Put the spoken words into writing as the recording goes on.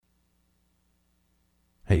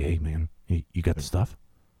Hey, man, you got the stuff?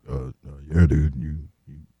 Yeah, dude. You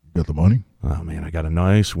got the money? Oh man, I got a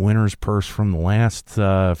nice winner's purse from the last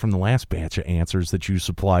batch of answers that you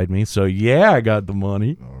supplied me. So yeah, I got the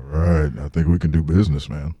money. All right, I think we can do business,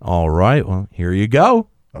 man. All right, well here you go.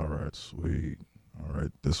 All right, sweet. All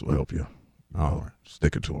right, this will help you. All right,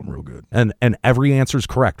 stick it to them real good. And every answer's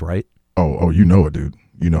correct, right? Oh, you know it, dude.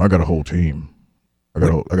 You know I got a whole team. I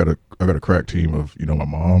got a crack team of my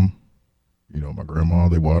mom, my grandma.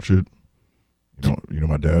 They watch it.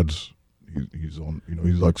 My dad's. He's on,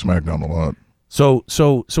 he's like SmackDown a lot. So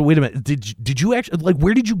wait a minute. Did you actually,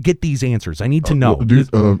 where did you get these answers? I need to know. Well,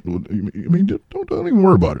 dude, don't even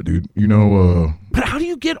worry about it, dude. But how do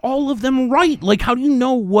you get all of them right? How do you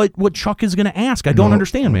know what Chuck is going to ask? I don't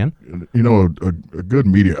understand, man. A good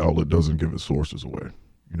media outlet doesn't give its sources away.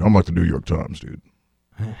 I'm like the New York Times, dude.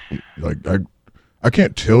 I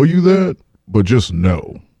can't tell you that, but just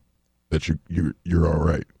know that you're all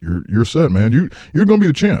right. You're set, man. You're gonna be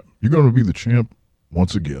the champ. You're gonna be the champ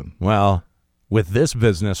once again. Well, with this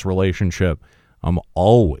business relationship, I'm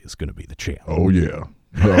always gonna be the champ. Oh yeah,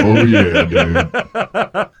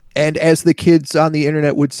 dude. And as the kids on the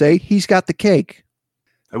internet would say, he's got the cake.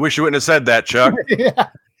 I wish you wouldn't have said that, Chuck. Yeah.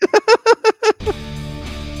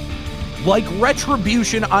 Like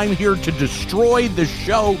retribution, I'm here to destroy the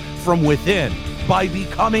show from within by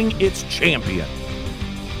becoming its champion.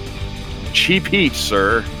 Cheap heat,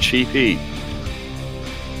 sir. Cheap heat.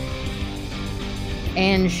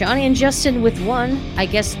 And Shawnee and Justin with 1. I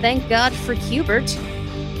guess thank God for Hubert.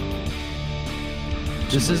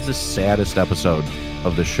 This is the saddest episode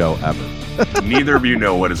of the show ever. Neither of you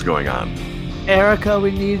know what is going on. Erica,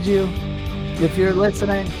 we need you. If you're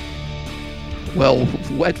listening. Well,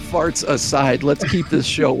 wet farts aside, let's keep this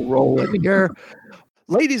show rolling here.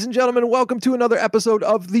 Ladies and gentlemen, welcome to another episode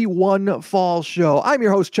of the One Fall Show. I'm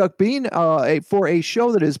your host, Chuck Bean, for a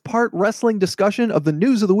show that is part wrestling discussion of the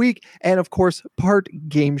news of the week and, of course, part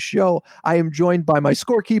game show. I am joined by my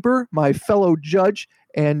scorekeeper, my fellow judge,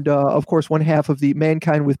 and, of course, one half of the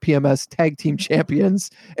Mankind with PMS Tag Team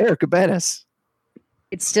Champions, Erica Bennis.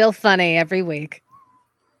 It's still funny every week.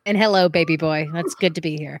 And hello, baby boy. That's good to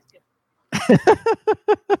be here.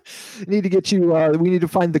 Need to get you we need to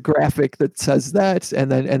find the graphic that says that and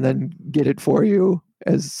then get it for you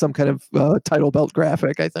as some kind of title belt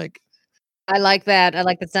graphic, I think. I like that. I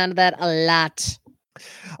like the sound of that a lot.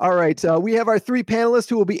 All right, we have our 3 panelists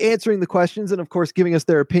who will be answering the questions and of course giving us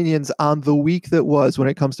their opinions on the week that was when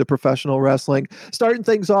it comes to professional wrestling. Starting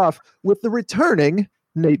things off with the returning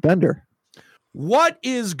Nate Bender. What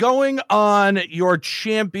is going on? Your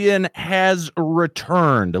champion has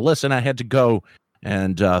returned. Listen, I had to go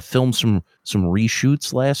and film some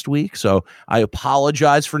reshoots last week, so I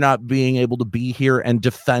apologize for not being able to be here and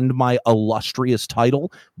defend my illustrious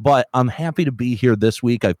title, but I'm happy to be here this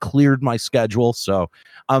week. I've cleared my schedule, so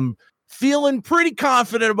I'm feeling pretty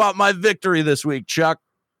confident about my victory this week, Chuck.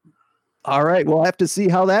 All right, we'll have to see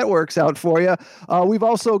how that works out for you. We've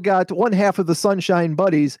also got one half of the Sunshine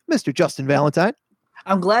Buddies, Mr. Justin Valentine.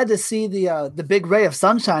 I'm glad to see the big ray of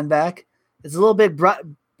sunshine back. It's a little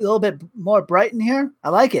bit more bright in here. I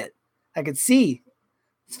like it. I can see.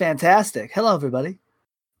 It's fantastic. Hello, everybody.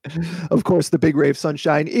 Of course, the Big Ray of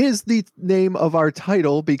Sunshine is the name of our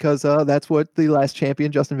title because that's what the last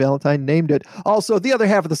champion, Justin Valentine, named it. Also, the other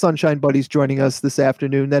half of the Sunshine Buddies joining us this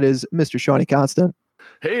afternoon, that is Mr. Shawnee Constant.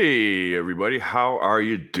 Hey, everybody. How are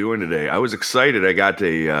you doing today? I was excited. I got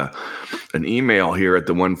an email here at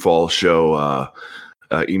the One Fall Show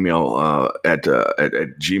email at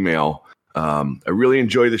Gmail. I really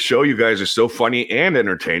enjoy the show. You guys are so funny and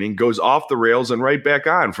entertaining. Goes off the rails and right back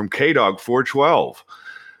on from K-Dog 412.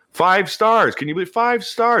 5 stars. Can you believe 5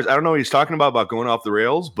 stars? I don't know what he's talking about going off the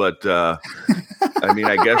rails, but I mean,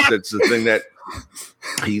 I guess that's the thing that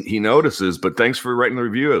he notices. But thanks for writing the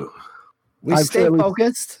review. We stay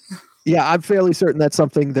focused. Yeah, I'm fairly certain that's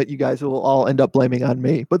something that you guys will all end up blaming on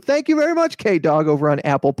me. But thank you very much, K-Dog, over on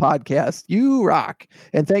Apple Podcast. You rock.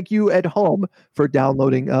 And thank you at home for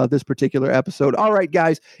downloading this particular episode. All right,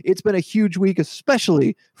 guys, it's been a huge week,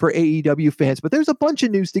 especially for AEW fans. But there's a bunch of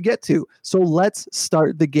news to get to. So let's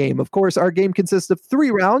start the game. Of course, our game consists of 3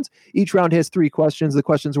 rounds. Each round has 3 questions. The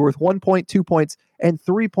questions are worth 1 point, 2 points, and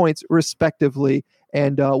 3 points, respectively.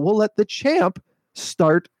 And we'll let the champ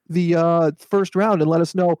start the first round and let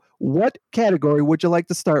us know what category would you like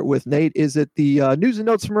to start with, Nate? Is it the news and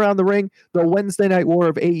notes from around the ring, the Wednesday night war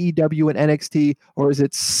of AEW and NXT, or is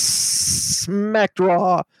it Smack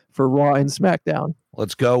Raw for Raw and SmackDown?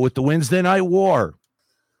 Let's go with the Wednesday night war.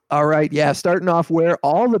 All right, yeah, starting off where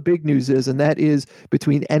all the big news is, and that is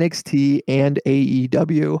between NXT and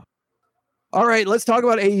AEW. All right, let's talk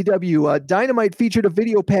about AEW. Dynamite featured a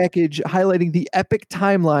video package highlighting the epic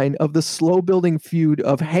timeline of the slow-building feud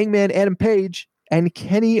of Hangman Adam Page and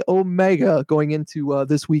Kenny Omega going into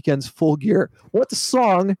this weekend's Full Gear. What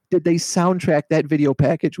song did they soundtrack that video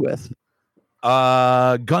package with?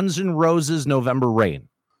 Guns N' Roses' November Rain.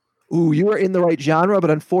 Ooh, you are in the right genre,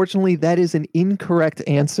 but unfortunately, that is an incorrect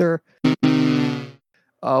answer.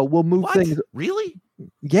 We'll move things. Really?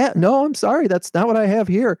 Yeah, no, I'm sorry. That's not what I have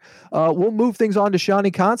here. We'll move things on to Shawnee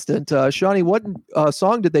Constant. Shawnee, what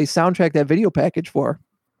song did they soundtrack that video package for?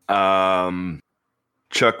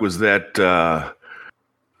 Chuck, was that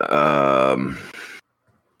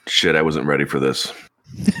shit, I wasn't ready for this.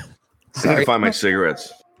 I gotta find my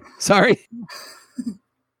cigarettes. Sorry.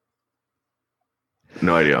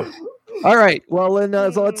 No idea. All right. Well, then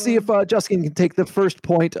so let's see if Justin can take the first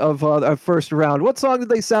point of our first round. What song did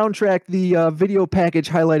they soundtrack the video package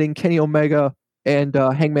highlighting Kenny Omega and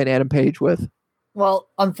Hangman Adam Page with? Well,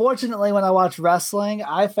 unfortunately, when I watch wrestling,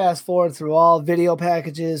 I fast forward through all video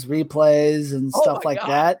packages, replays, and stuff like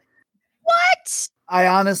that. What? I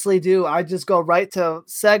honestly do. I just go right to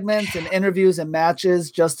segments and interviews and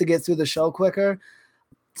matches just to get through the show quicker.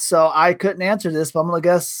 So I couldn't answer this, but I'm going to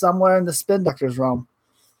guess somewhere in the Spin Doctor's realm.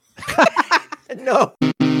 No,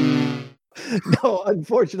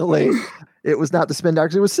 unfortunately, it was not the Spin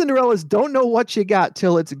Doctors. It was Cinderella's Don't Know What You Got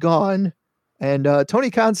Till It's Gone. And Tony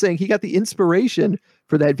Khan saying he got the inspiration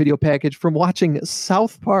for that video package from watching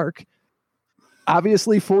South Park.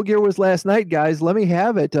 Obviously, Full Gear was last night, guys. Let me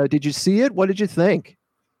have it. Did you see it? What did you think?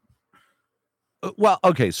 Well,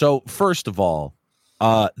 okay. So first of all,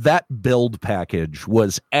 that build package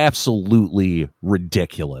was absolutely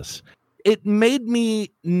ridiculous. It made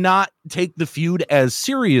me not take the feud as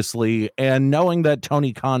seriously, and knowing that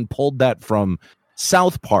Tony Khan pulled that from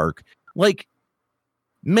South Park, like,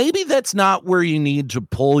 maybe that's not where you need to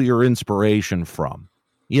pull your inspiration from.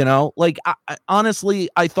 You know, like, honestly,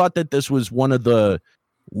 I thought that this was one of the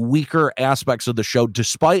weaker aspects of the show,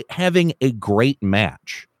 despite having a great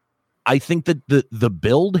match. I think that the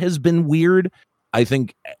build has been weird. I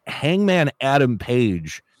think Hangman Adam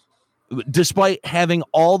Page, despite having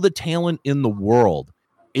all the talent in the world,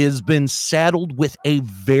 has been saddled with a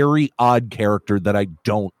very odd character that I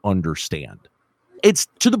don't understand. It's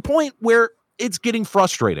to the point where it's getting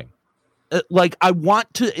frustrating. Like, I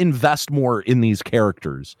want to invest more in these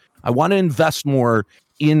characters. I want to invest more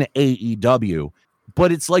in AEW,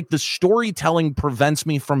 but it's like the storytelling prevents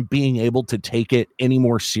me from being able to take it any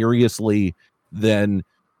more seriously than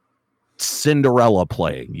Cinderella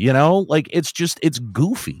playing, you know? Like, it's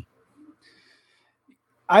goofy.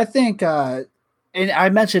 I think, and I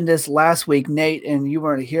mentioned this last week, Nate, and you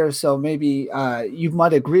weren't here, so maybe you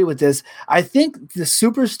might agree with this. I think the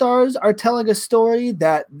superstars are telling a story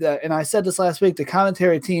that, and I said this last week, the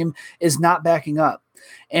commentary team is not backing up.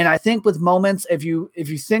 And I think with moments, if you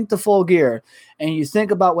think the Full Gear and you think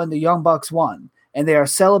about when the Young Bucks won and they are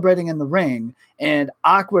celebrating in the ring, and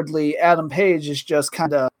awkwardly Adam Page is just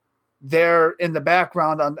kind of there in the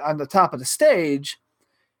background on the top of the stage,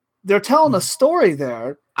 they're telling a story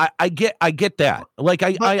there. I get that. Like,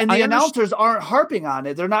 and the announcers aren't harping on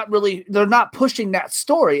it. They're not pushing that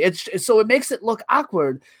story. So it makes it look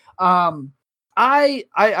awkward. I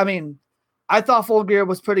mean, I thought Full Gear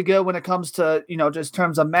was pretty good when it comes to, just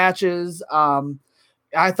terms of matches.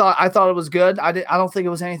 I thought it was good. I don't think it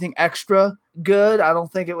was anything extra good. I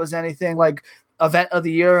don't think it was anything like event of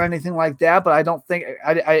the year or anything like that, but I don't think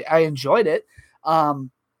I enjoyed it.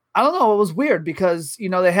 I don't know. It was weird because,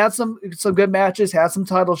 they had some good matches, had some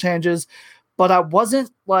title changes, but I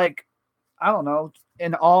wasn't like, I don't know,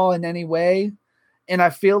 in awe in any way. And I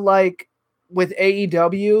feel like with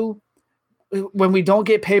AEW, when we don't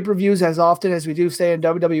get pay-per-views as often as we do, say, in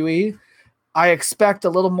WWE, I expect a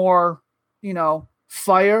little more,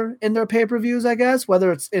 fire in their pay-per-views, I guess,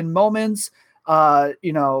 whether it's in moments,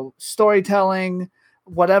 storytelling,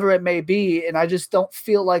 whatever it may be. And I just don't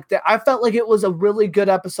feel like that. I felt like it was a really good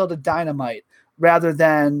episode of Dynamite rather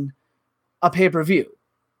than a pay-per-view.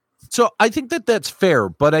 So I think that that's fair,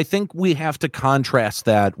 but I think we have to contrast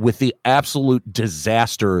that with the absolute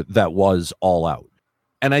disaster that was All Out.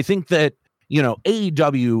 And I think that,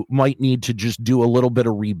 AEW might need to just do a little bit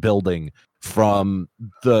of rebuilding from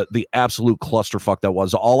the absolute clusterfuck that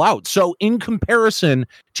was All Out. So in comparison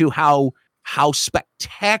to how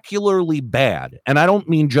spectacularly bad, and I don't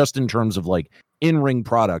mean just in terms of like in-ring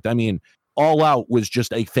product, I mean All Out was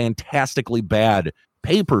just a fantastically bad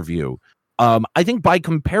pay-per-view. I think by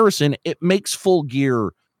comparison, it makes Full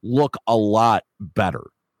Gear look a lot better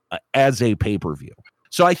as a pay-per-view.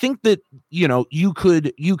 So I think that, you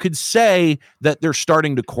could say that they're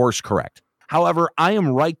starting to course correct. However, I am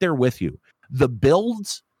right there with you. The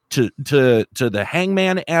builds to the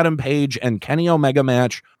Hangman Adam Page and Kenny Omega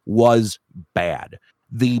match was bad.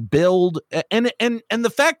 The build and the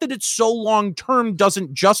fact that it's so long term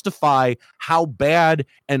doesn't justify how bad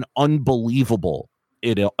and unbelievable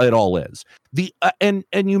it all is. The and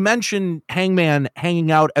you mentioned Hangman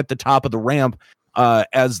hanging out at the top of the ramp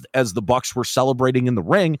as the Bucks were celebrating in the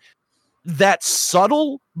ring. That's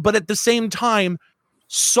subtle, but at the same time,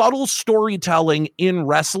 subtle storytelling in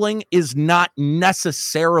wrestling is not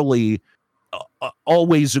necessarily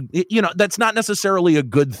always, that's not necessarily a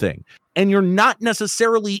good thing. And you're not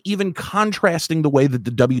necessarily even contrasting the way that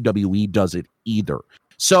the WWE does it either.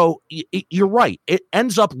 So you're right. It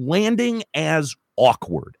ends up landing as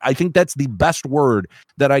awkward. I think that's the best word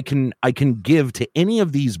that I can give to any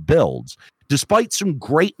of these builds. Despite some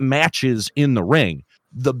great matches in the ring,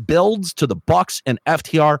 the builds to the Bucks and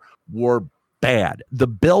FTR were bad. The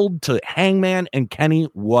build to Hangman and Kenny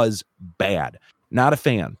was bad. Not a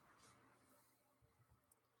fan.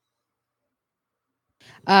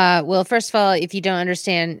 Well, first of all, if you don't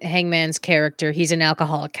understand Hangman's character, he's an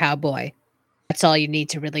alcoholic cowboy. That's all you need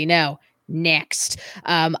to really know. Next,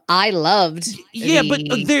 I loved. But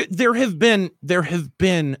there have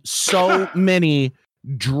been so many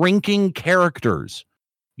drinking characters.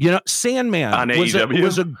 Sandman on was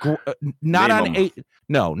AEW? Not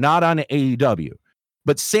on AEW,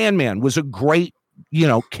 but Sandman was a great,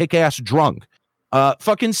 kick-ass drunk.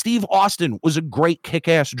 Fucking Steve Austin was a great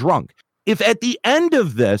kick-ass drunk. If at the end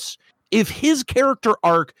of this, if his character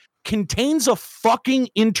arc contains a fucking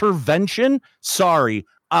intervention, sorry,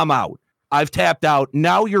 I'm out. I've tapped out.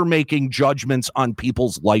 Now you're making judgments on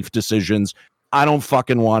people's life decisions. I don't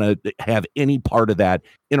fucking want to have any part of that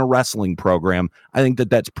in a wrestling program. I think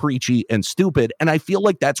that that's preachy and stupid. And I feel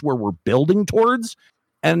like that's where we're building towards.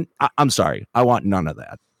 And I'm sorry, I want none of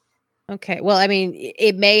that. Okay. Well, I mean,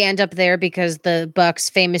 it may end up there because the Bucks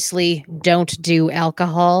famously don't do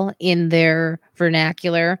alcohol in their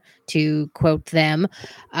vernacular, to quote them.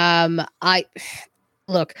 I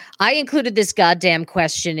included this goddamn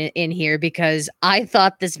question in here because I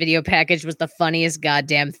thought this video package was the funniest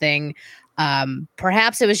goddamn thing.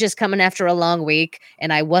 Perhaps it was just coming after a long week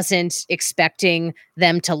and I wasn't expecting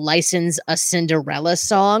them to license a Cinderella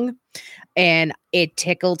song, and it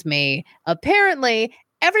tickled me. Apparently,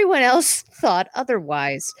 everyone else thought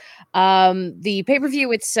otherwise. The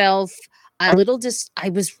pay-per-view itself, I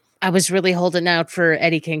was really holding out for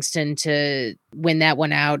Eddie Kingston to win that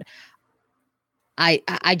one out.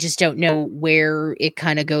 I just don't know where it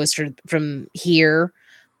kind of goes from here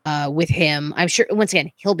with him. I'm sure, once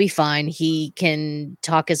again, he'll be fine. He can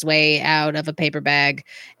talk his way out of a paper bag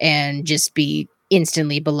and just be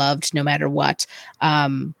instantly beloved no matter what.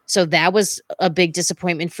 So that was a big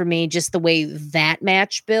disappointment for me, just the way that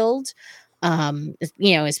match build,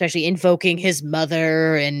 especially invoking his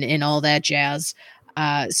mother and all that jazz.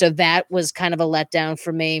 So that was kind of a letdown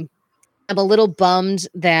for me. I'm a little bummed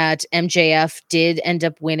that MJF did end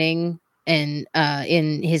up winning in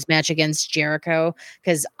his match against Jericho,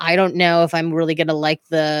 because I don't know if I'm really going to like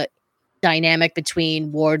the dynamic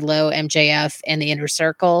between Wardlow, MJF, and the Inner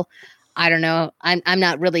Circle. I don't know. I'm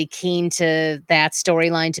not really keen to that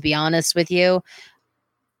storyline, to be honest with you.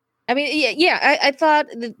 I mean, I thought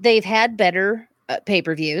that they've had better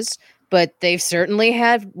pay-per-views, but they've certainly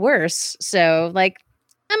had worse. So,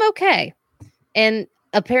 I'm okay. And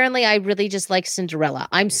apparently, I really just like Cinderella.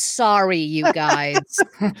 I'm sorry, you guys.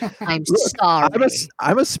 I'm sorry.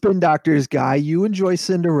 I'm a Spin Doctors guy. You enjoy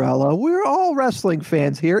Cinderella. We're all wrestling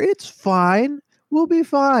fans here. It's fine. We'll be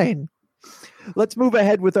fine. Let's move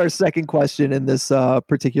ahead with our second question in this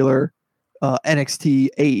particular NXT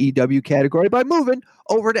AEW category by moving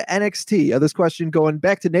over to NXT. This question going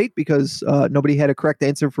back to Nate because nobody had a correct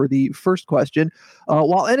answer for the first question.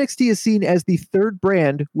 While NXT is seen as the third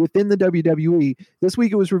brand within the WWE, this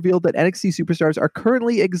week it was revealed that NXT superstars are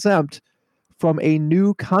currently exempt from a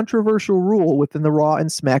new controversial rule within the Raw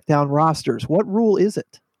and SmackDown rosters. What rule is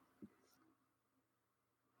it?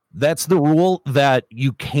 That's the rule that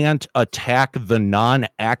you can't attack the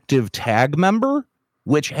non-active tag member,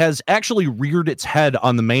 which has actually reared its head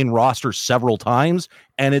on the main roster several times,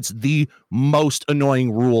 and it's the most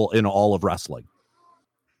annoying rule in all of wrestling.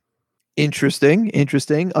 Interesting.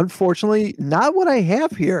 Unfortunately, not what I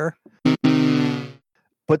have here,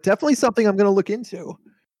 but definitely something I'm going to look into.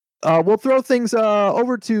 We'll throw things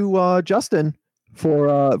over to Justin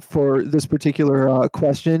for this particular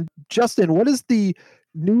question. Justin, what is the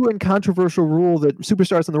new and controversial rule that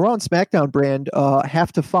superstars in the Raw and SmackDown brand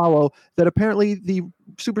have to follow that apparently the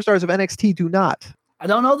superstars of NXT do not? I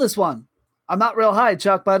don't know this one. I'm not real high,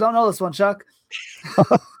 Chuck, but I don't know this one, Chuck.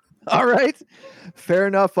 All right. Fair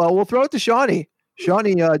enough. We'll throw it to Shawnee.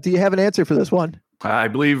 Shawnee, do you have an answer for this one? I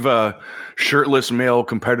believe shirtless male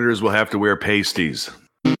competitors will have to wear pasties.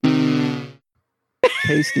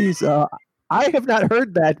 Pasties. I have not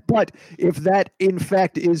heard that, but if that in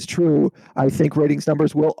fact is true, I think ratings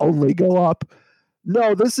numbers will only go up.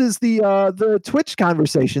 No, this is the Twitch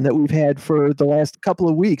conversation that we've had for the last couple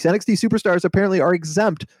of weeks. NXT superstars apparently are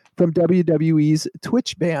exempt from WWE's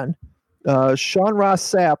Twitch ban. Sean Ross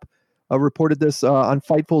Sapp reported this on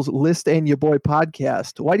Fightful's List and Ya Boy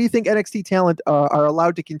podcast. Why do you think NXT talent are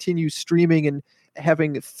allowed to continue streaming and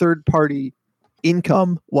having third-party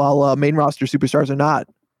income while main roster superstars are not?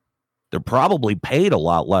 They're probably paid a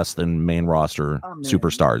lot less than main roster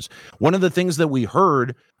superstars. One of the things that we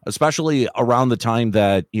heard, especially around the time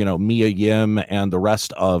that, Mia Yim and the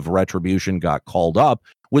rest of Retribution got called up,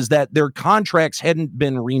 was that their contracts hadn't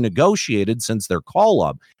been renegotiated since their call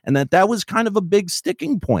up, and that was kind of a big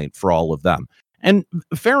sticking point for all of them. And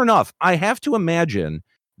fair enough. I have to imagine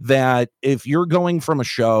that if you're going from a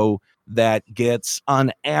show that gets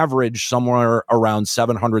on average somewhere around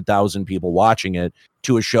 700,000 people watching it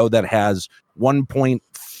to a show that has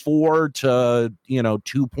 1.4 to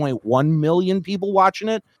 2.1 million people watching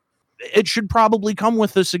it, it should probably come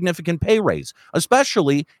with a significant pay raise,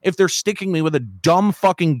 especially if they're sticking me with a dumb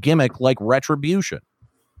fucking gimmick like Retribution.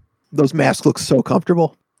 Those masks look so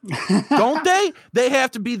comfortable. Don't they? They have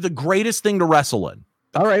to be the greatest thing to wrestle in.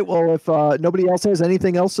 All right. Well, if nobody else has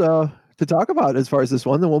anything else to talk about as far as this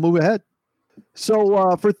one, then we'll move ahead.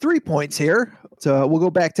 So for 3 points here, we'll go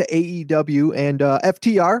back to AEW, and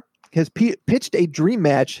FTR has pitched a dream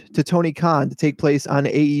match to Tony Khan to take place on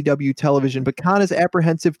AEW television, but Khan is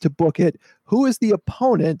apprehensive to book it. Who is the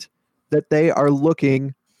opponent that they are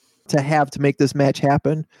looking to have to make this match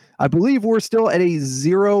happen? I believe we're still at a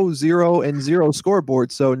 0-0-0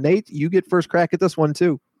 scoreboard. So Nate, you get first crack at this one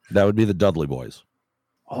too. That would be the Dudley Boys.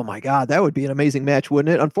 Oh my God, that would be an amazing match,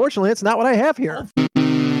 wouldn't it? Unfortunately, it's not what I have here.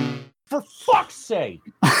 For fuck's sake.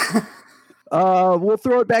 We'll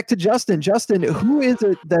throw it back to Justin. Justin, who is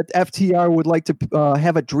it that FTR would like to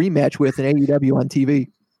have a dream match with in AEW on TV?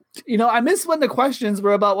 I missed when the questions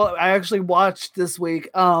were about what I actually watched this week.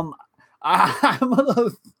 I'm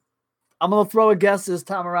gonna throw a guess this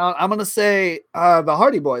time around. I'm gonna say the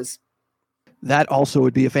Hardy Boys. That also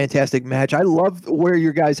would be a fantastic match. I love where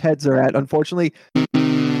your guys' heads are at. Unfortunately,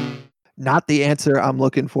 not the answer I'm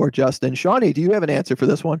looking for, Justin. Shawnee, do you have an answer for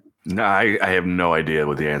this one? No, I have no idea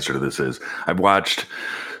what the answer to this is. I've watched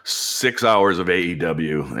 6 hours of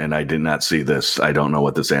AEW and I did not see this. I don't know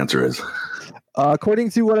what this answer is.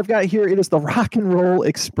 According to what I've got here, it is the Rock and Roll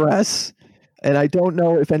Express. And I don't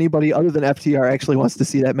know if anybody other than FTR actually wants to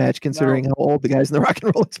see that match, considering how old the guys in the Rock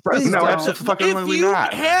and Roll Express No, are. absolutely if you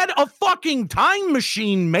not. had a fucking time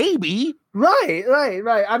machine, maybe. Right.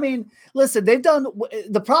 I mean, listen,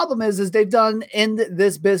 the problem is they've done in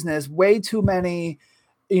this business way too many,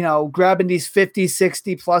 grabbing these 50,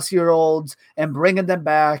 60 plus year olds and bringing them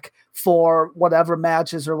back for whatever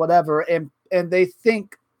matches or whatever. And they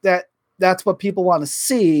think that that's what people want to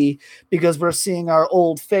see because we're seeing our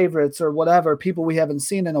old favorites or whatever, people we haven't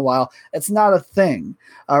seen in a while. It's not a thing.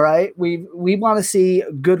 All right. We want to see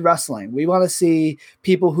good wrestling. We want to see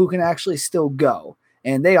people who can actually still go.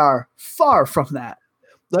 And they are far from that.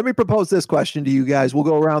 Let me propose this question to you guys. We'll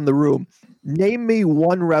go around the room. Name me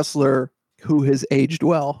one wrestler who has aged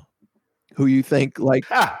well, who you think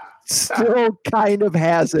still kind of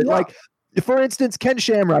has it. Yeah. Like, for instance, Ken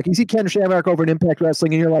Shamrock. You see Ken Shamrock over in Impact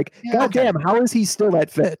Wrestling, and you're like, God damn, how is he still that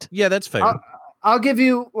fit? Yeah, that's fair. I'll give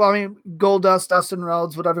you, Goldust, Dustin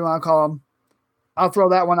Rhodes, whatever you want to call him. I'll throw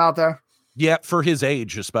that one out there. Yeah, for his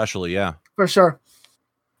age, especially, yeah. For sure.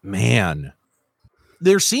 Man.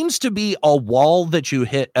 There seems to be a wall that you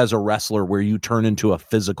hit as a wrestler where you turn into a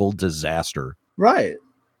physical disaster. Right.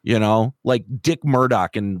 Like Dick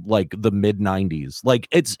Murdoch in like the mid 90s. Like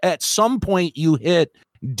it's at some point you hit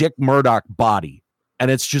Dick Murdoch body and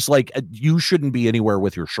it's just like you shouldn't be anywhere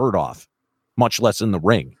with your shirt off, much less in the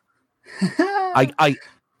ring. I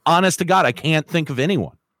honest to God, I can't think of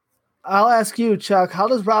anyone. I'll ask you, Chuck, how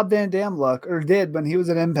does Rob Van Dam look or did when he was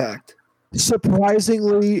at Impact?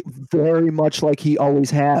 Surprisingly, very much like he always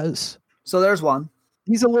has. So there's one.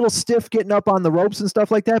 He's a little stiff getting up on the ropes and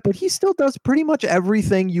stuff like that, but he still does pretty much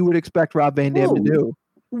everything you would expect Rob Van Dam to do.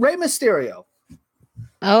 Rey Mysterio.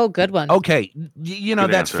 Oh, good one. Okay. Good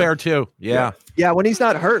that's answer. fair too. Yeah. Yeah, when he's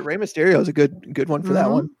not hurt, Rey Mysterio is a good one for that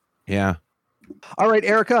one. Yeah. All right,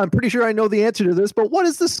 Erica, I'm pretty sure I know the answer to this, but what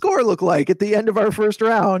does the score look like at the end of our first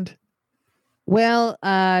round? Well,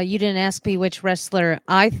 you didn't ask me which wrestler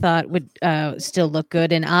I thought would still look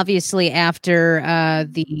good. And obviously after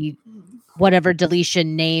whatever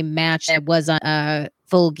deletion name match that was on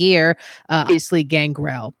Full Gear, obviously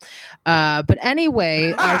Gangrel. But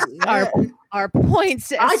anyway, our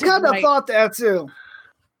points. I kind of thought that too.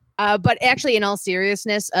 But actually, in all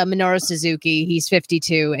seriousness, Minoru Suzuki, he's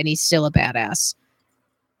 52 and he's still a badass.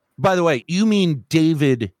 By the way, you mean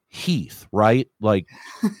David Heath, right? Like,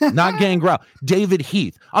 not Gangrel. David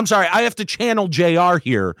Heath. I'm sorry, I have to channel JR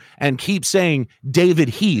here and keep saying David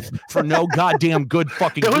Heath for no goddamn good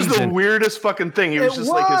fucking That was reason. the weirdest fucking thing. He was just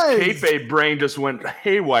like, his kayfabe brain just went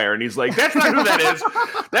haywire, and he's like, that's not who that is.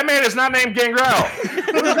 That man is not named Gangrel.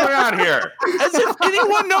 What is going on here? As if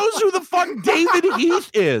anyone knows who the fuck David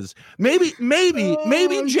Heath is. Maybe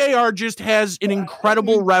JR just has an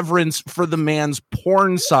incredible reverence for the man's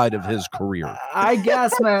porn side of his career. I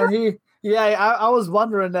guess, man. I was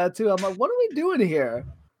wondering that too. I'm like, what are we doing here?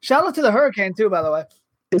 Shout out to the Hurricane too, by the way.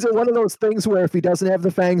 Is it one of those things where if he doesn't have the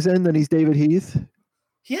fangs in, then he's David Heath?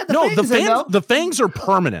 Yeah, the fangs are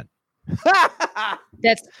permanent.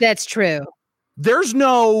 That's true. There's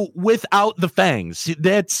no without the fangs.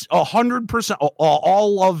 That's 100%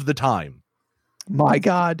 all of the time. My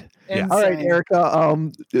God. Yeah. All right,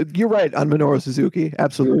 Erica. You're right on Minoru Suzuki.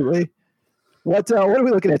 Absolutely. What are we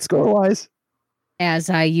looking at score wise?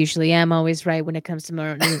 As I usually am, always right when it comes to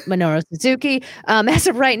Minoru Suzuki. As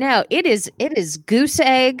of right now, it is goose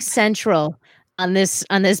egg central on this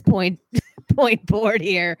point board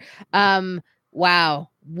here. Wow,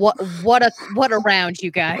 what a round,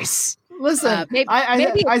 you guys. Listen,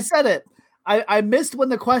 I said it. I missed when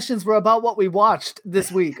the questions were about what we watched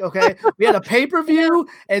this week. Okay, we had a pay-per-view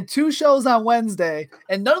and 2 shows on Wednesday,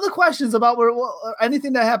 and none of the questions about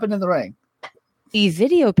anything that happened in the ring. The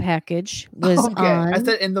video package was on. I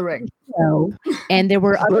said in the ring. And there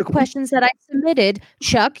were other questions that I submitted.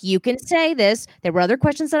 Chuck, you can say this. There were other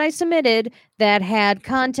questions that I submitted that had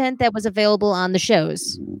content that was available on the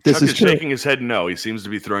shows. Chuck is shaking his head no. He seems to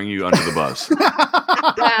be throwing you under the bus.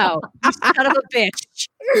 Wow. You son of a bitch.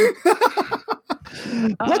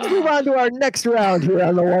 Let's move on to our next round here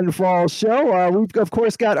on the One Fall Show. We've, of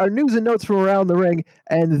course, got our news and notes from around the ring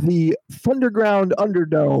and the Thunderground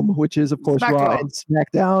Underdome, which is, of course, Raw and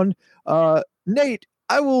SmackDown. Nate,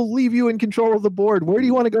 I will leave you in control of the board. Where do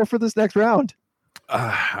you want to go for this next round?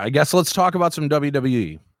 I guess let's talk about some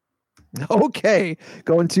WWE. Okay.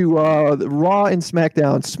 Going to Raw and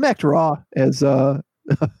SmackDown. Smacked Raw, as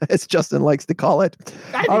Justin likes to call it.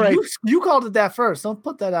 All right. You called it that first. Don't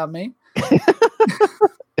put that on me.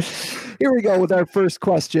 Here we go with our first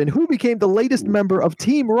question. Who became the latest member of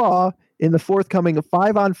Team Raw in the forthcoming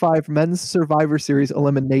 5-on-5 Men's Survivor Series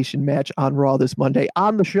elimination match on Raw this Monday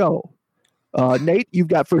on the show? Nate, you've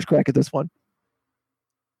got first crack at this one.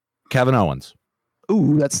 Kevin Owens.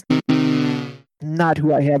 Ooh, that's not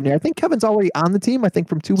who I have now. I think Kevin's already on the team, I think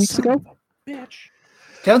from 2 weeks ago. Bitch.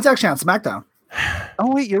 Kevin's actually on SmackDown.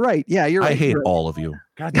 Oh, wait, you're right. Yeah, you're right. I hate all of you.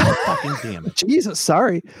 God fucking damn it. Jesus,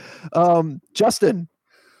 sorry. Justin,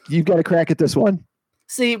 you've got a crack at this one.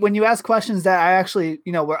 See, when you ask questions that I actually,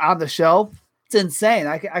 were on the show, it's insane.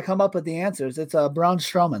 I come up with the answers. It's Braun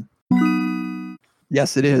Strowman.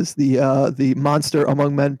 Yes, it is. The monster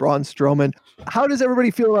among men, Braun Strowman. How does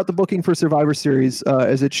everybody feel about the booking for Survivor Series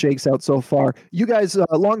as it shakes out so far? You guys,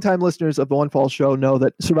 longtime listeners of the One Fall Show, know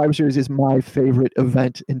that Survivor Series is my favorite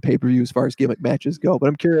event in pay-per-view as far as gimmick matches go. But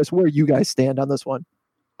I'm curious where you guys stand on this one.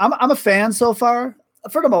 I'm a fan so far.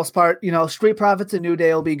 For the most part, Street Profits and New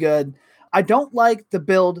Day will be good. I don't like the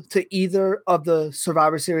build to either of the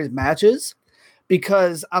Survivor Series matches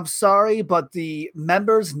because I'm sorry, but the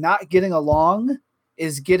members not getting along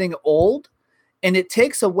is getting old, and it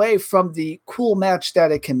takes away from the cool match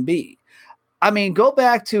that it can be. I mean, go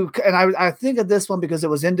back to, and I think of this one because it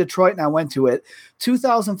was in Detroit and I went to it,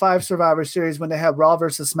 2005 Survivor Series when they had Raw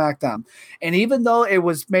versus SmackDown. And even though it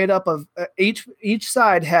was made up of each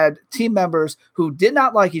side had team members who did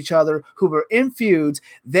not like each other, who were in feuds,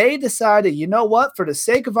 they decided, you know what, for the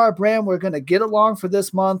sake of our brand, we're going to get along for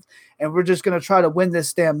this month and we're just going to try to win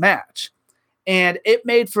this damn match. And it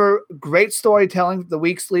made for great storytelling the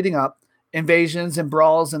weeks leading up, invasions and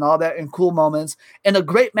brawls and all that and cool moments, and a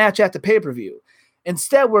great match at the pay-per-view.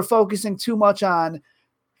 Instead, we're focusing too much on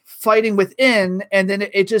fighting within, and then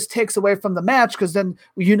it just takes away from the match because then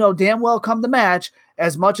damn well come the match,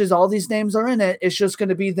 as much as all these names are in it, it's just going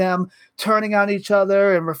to be them turning on each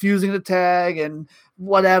other and refusing to tag and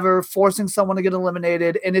whatever, forcing someone to get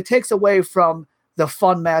eliminated, and it takes away from the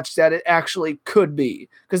fun match that it actually could be.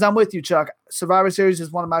 Because I'm with you, Chuck. Survivor Series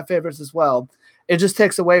is one of my favorites as well. It just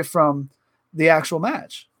takes away from the actual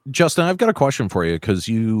match. Justin, I've got a question for you because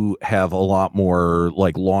you have a lot more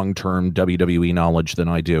like long-term WWE knowledge than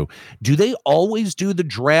I do. Do they always do the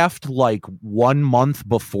draft like 1 month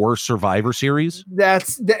before Survivor Series?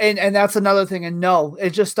 And that's another thing. And no,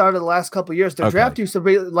 it just started the last couple of years. The draft used to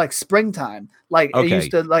be like springtime, like it used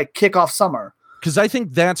to like kick off summer. Because I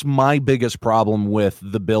think that's my biggest problem with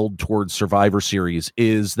the build towards Survivor Series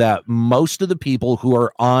is that most of the people who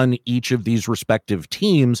are on each of these respective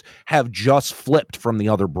teams have just flipped from the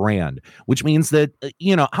other brand, which means that,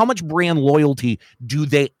 how much brand loyalty do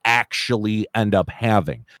they actually end up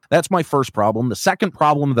having? That's my first problem. The second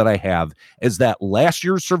problem that I have is that last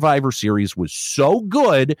year's Survivor Series was so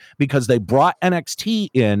good because they brought NXT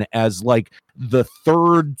in as like the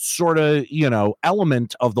third sort of,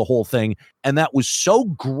 element of the whole thing. And that was so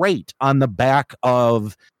great on the back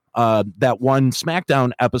of that one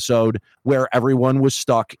SmackDown episode where everyone was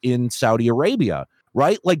stuck in Saudi Arabia,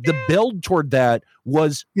 right? Like the build toward that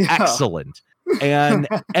was excellent. And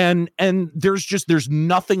there's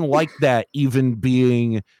nothing like that even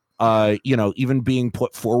being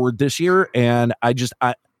put forward this year. And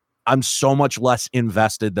I'm so much less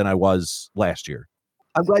invested than I was last year.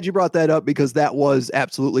 I'm glad you brought that up because that was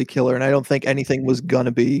absolutely killer. And I don't think anything was going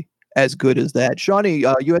to be as good as that. Shawnee,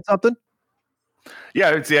 you had something? Yeah,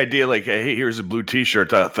 it's the idea like, hey, here's a blue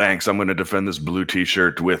T-shirt. Thanks, I'm going to defend this blue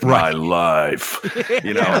T-shirt with my life.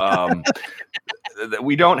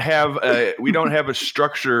 We don't have a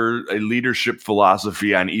structure, a leadership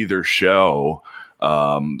philosophy on either show.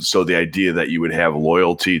 So the idea that you would have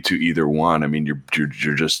loyalty to either one, I mean, you're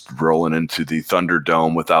just rolling into the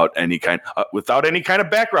Thunderdome without any kind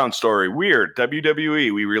of background story. Weird.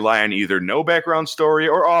 WWE, we rely on either no background story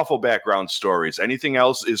or awful background stories. Anything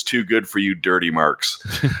else is too good for you, dirty marks.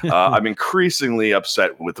 I'm increasingly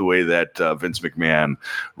upset with the way that Vince McMahon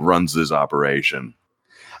runs this operation.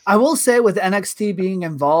 I will say with NXT being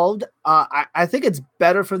involved, I think it's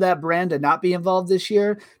better for that brand to not be involved this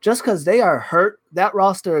year just because they are hurt. That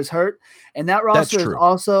roster is hurt. And that roster is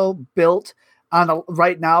also built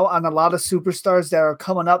right now on a lot of superstars that are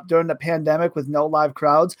coming up during the pandemic with no live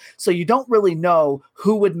crowds. So you don't really know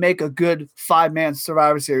who would make a good 5-man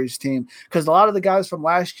Survivor Series team because a lot of the guys from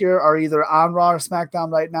last year are either on Raw or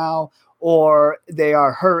SmackDown right now or they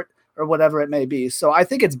are hurt or whatever it may be. So I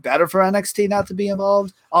think it's better for NXT not to be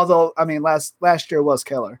involved. Although, I mean, last year was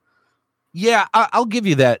killer. Yeah, I'll give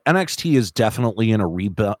you that. NXT is definitely in a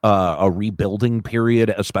rebuilding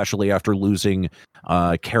period, especially after losing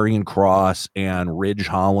Karrion Kross and Ridge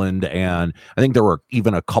Holland. And I think there were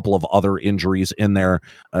even a couple of other injuries in there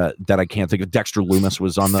that I can't think of. Dexter Lumis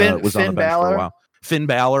was on the bench for a while. Finn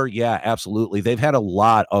Balor. Yeah, absolutely. They've had a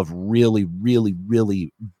lot of really, really,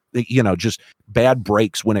 really, just bad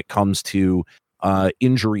breaks when it comes to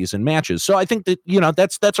injuries and matches. So I think that,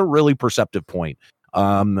 that's a really perceptive point.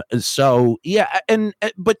 So yeah,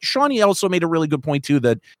 but Shawnee also made a really good point too,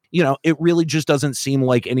 that, it really just doesn't seem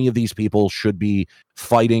like any of these people should be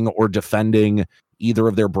fighting or defending either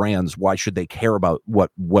of their brands. Why should they care about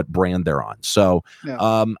what brand they're on? So,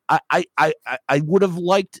 yeah. I would have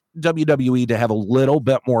liked WWE to have a little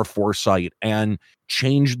bit more foresight and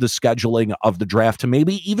change the scheduling of the draft to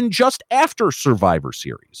maybe even just after Survivor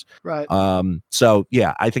Series. Right. So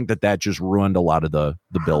yeah, I think that just ruined a lot of the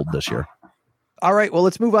build this year. All right, well,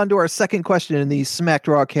 let's move on to our second question in the Smack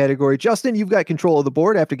Draw category. Justin, you've got control of the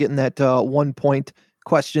board after getting that 1 point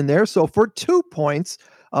question there. So for 2 points,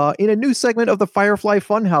 in a new segment of the Firefly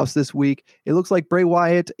Funhouse this week, it looks like Bray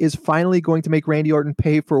Wyatt is finally going to make Randy Orton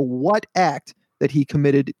pay for what act that he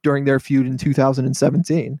committed during their feud in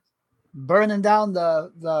 2017. Burning down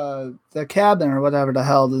the cabin or whatever the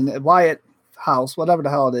hell, the Wyatt house, whatever the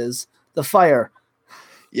hell it is, the fire.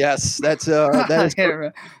 Yes, that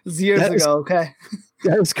is years ago. Okay,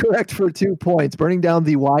 that is correct for 2 points. Burning down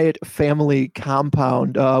the Wyatt family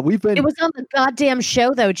compound. It was on the goddamn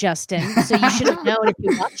show though, Justin. So you should have known if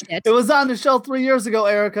you watched it. It was on the show 3 years ago,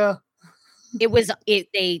 Erica.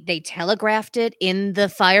 They telegraphed it in the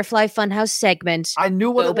Firefly Funhouse segment. I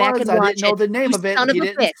knew what it was. I didn't know the name of it. He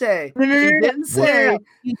didn't say. He didn't say.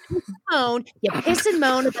 You moan. You piss and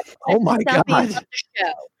moan about the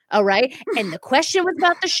show. All right. And the question was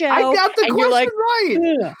about the show. I got the question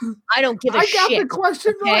right. I don't give a shit. I got the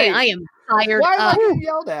question right. I am tired. Why am I getting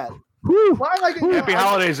yelled at? Why am I getting yelled Happy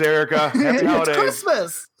holidays, Erica. Happy holidays. It's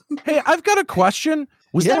Christmas. Hey, I've got a question.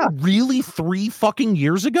 Was that really 3 fucking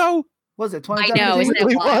years ago? Was it 2017? I know.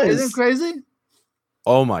 Isn't it crazy?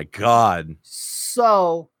 Oh my God.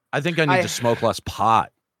 So I think I need to smoke less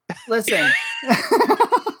pot. Listen.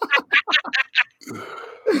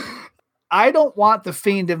 I don't want the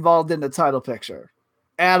Fiend involved in the title picture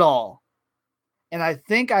at all. And I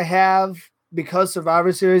think I have because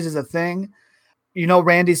Survivor Series is a thing. You know,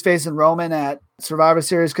 Randy's facing Roman at Survivor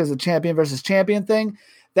Series because of champion versus champion thing.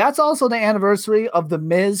 That's also the anniversary of The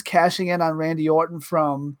Miz cashing in on Randy Orton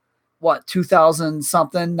from 2000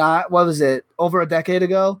 something? Not what was it? Over a decade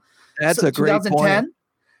ago. That's a great 2010. Point.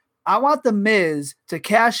 I want The Miz to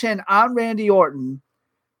cash in on Randy Orton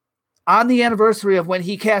on the anniversary of when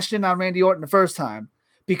he cashed in on Randy Orton the first time.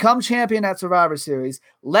 Become champion at Survivor Series.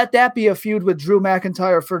 Let that be a feud with Drew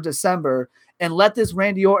McIntyre for December, and let this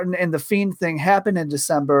Randy Orton and The Fiend thing happen in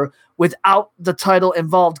December without the title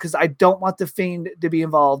involved, because I don't want The Fiend to be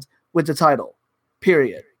involved with the title,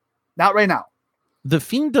 period. Not right now. The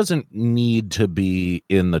Fiend doesn't need to be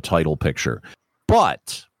in the title picture,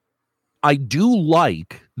 but I do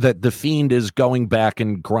like that The Fiend is going back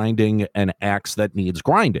and grinding an axe that needs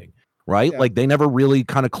grinding, right? Yeah. Like they never really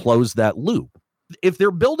kind of closed that loop. If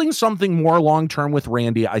they're building something more long-term with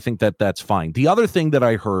Randy, I think that that's fine. The other thing that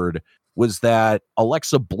I heard was that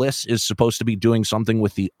Alexa Bliss is supposed to be doing something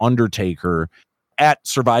with The Undertaker at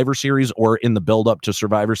Survivor Series or in the build-up to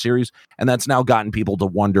Survivor Series, and that's now gotten people to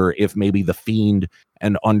wonder if maybe The Fiend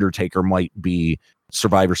and Undertaker might be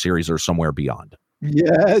Survivor Series or somewhere beyond.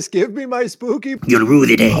 Yes, give me my spooky. You'll rue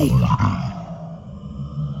the day.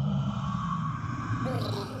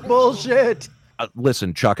 Bullshit.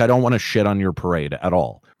 Listen, Chuck, I don't want to shit on your parade at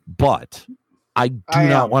all, but I do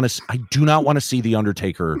not want to see The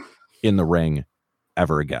Undertaker in the ring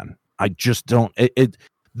ever again. I just don't.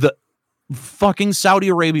 The fucking Saudi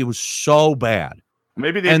Arabia was so bad.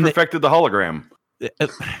 Maybe they perfected the hologram.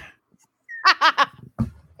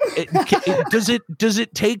 Does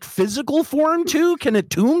it take physical form too? Can it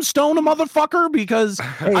tombstone a motherfucker? Because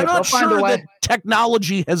I'm not sure that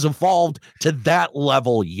technology has evolved to that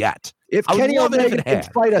level yet. If Kenny Omega can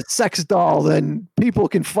fight a sex doll, then people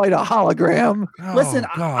can fight a hologram. Listen,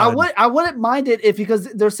 I wouldn't mind it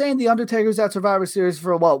because they're saying The Undertaker's at Survivor Series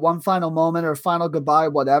for one final moment or final goodbye,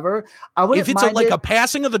 whatever. I wouldn't. If it's a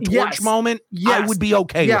passing of the torch moment, I would be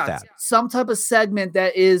okay with that. Some type of segment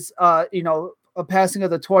that is, a passing of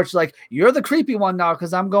the torch. Like, you're the creepy one now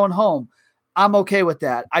because I'm going home. I'm okay with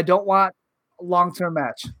that. I don't want a long-term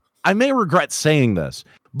match. I may regret saying this,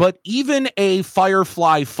 but even a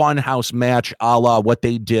Firefly Funhouse match a la what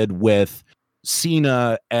they did with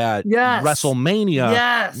Cena at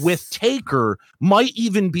WrestleMania with Taker might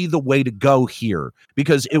even be the way to go here,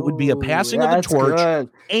 because it would be a passing of the torch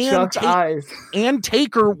and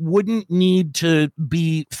Taker wouldn't need to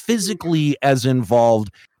be physically as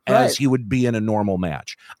involved as he would be in a normal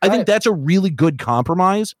match. I think that's a really good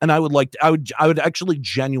compromise, and I would actually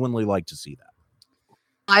genuinely like to see that.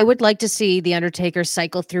 I would like to see The Undertaker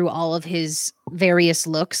cycle through all of his various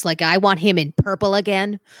looks. Like, I want him in purple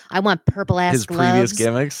again. I want purple ass his gloves. Previous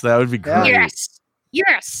gimmicks. That would be great.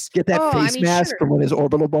 Yes. Get that face mask from when his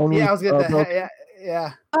orbital bone was broke.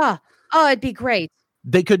 Yeah. It'd be great.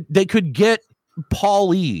 They could get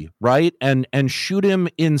Paul E, right, and shoot him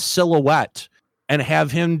in silhouette and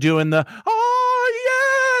have him doing the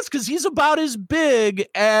because he's about as big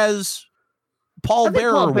as Paul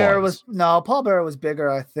Bearer was. Paul Bearer was bigger,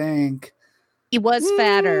 I think. He was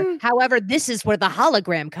fatter. However, this is where the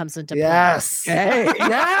hologram comes into play. Yes. Hey.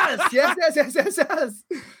 yes.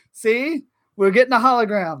 See? We're getting a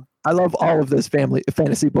hologram. I love all of this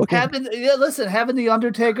fantasy booking. Having The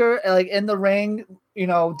Undertaker in the ring,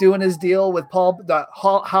 doing his deal with the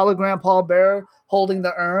hologram Paul Bearer holding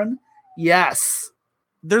the urn. Yes.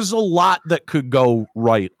 There's a lot that could go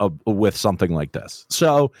right with something like this.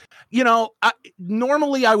 So,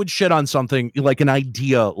 normally I would shit on something like an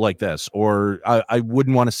idea like this, or I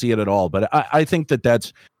wouldn't want to see it at all. But I think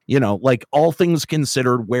that's, like, all things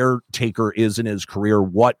considered, where Taker is in his career,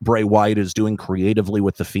 what Bray Wyatt is doing creatively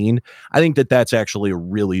with The Fiend, I think that's actually a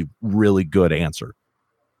really, really good answer.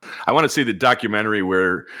 I want to see the documentary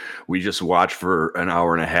where we just watch for an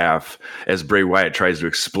hour and a half as Bray Wyatt tries to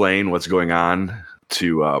explain what's going on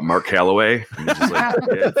to Mark Calloway. And he's just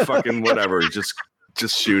like, fucking whatever. Just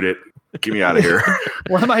shoot it. Get me out of here.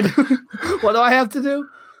 What am I doing? What do I have to do?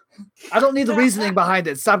 I don't need the reasoning behind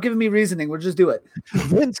it. Stop giving me reasoning. We'll just do it.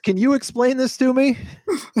 Vince, can you explain this to me?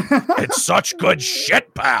 It's such good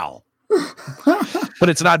shit, pal. But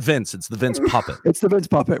it's not Vince. It's the Vince puppet. It's the Vince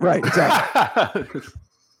puppet. Right. Exactly.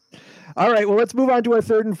 All right, well, let's move on to our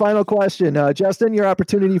third and final question. Justin, your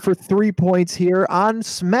opportunity for 3 points here. On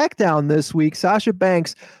SmackDown this week, Sasha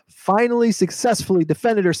Banks finally successfully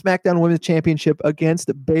defended her SmackDown Women's Championship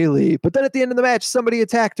against Bayley. But then at the end of the match, somebody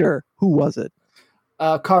attacked her. Who was it?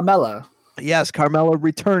 Carmella. Yes, Carmella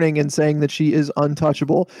returning and saying that she is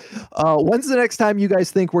untouchable. When's the next time you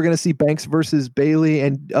guys think we're going to see Banks versus Bayley?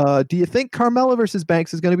 And do you think Carmella versus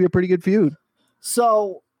Banks is going to be a pretty good feud?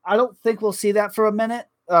 So I don't think we'll see that for a minute.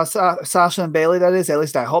 Sasha and Bailey, that is. At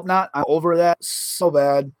least I hope not. I'm over that so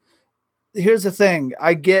bad. Here's the thing.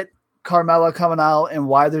 I get Carmella coming out and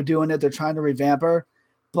why they're doing it. They're trying to revamp her.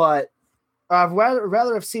 But I'd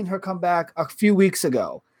rather have seen her come back a few weeks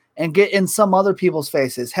ago and get in some other people's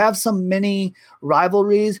faces. Have some mini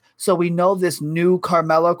rivalries so we know this new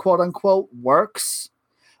Carmella, quote unquote, works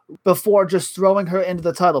before just throwing her into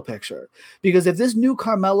the title picture. Because if this new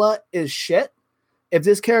Carmella is shit, if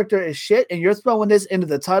this character is shit and you're throwing this into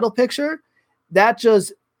the title picture,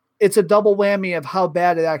 it's a double whammy of how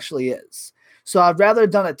bad it actually is. So I'd rather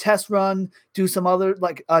have done a test run, do some other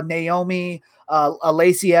like Naomi, a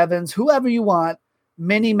Lacey Evans, whoever you want,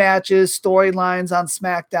 mini matches, storylines on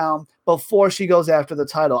SmackDown before she goes after the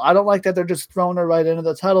title. I don't like that they're just throwing her right into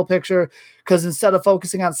the title picture because instead of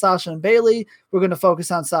focusing on Sasha and Bailey, we're going to focus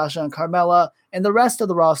on Sasha and Carmella, and the rest of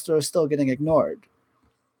the roster is still getting ignored.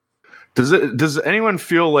 Does anyone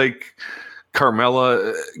feel like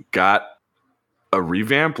Carmella got a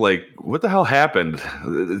revamp? Like, what the hell happened?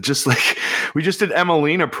 Just like we just did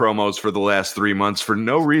Emelina promos for the last 3 months for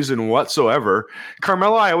no reason whatsoever.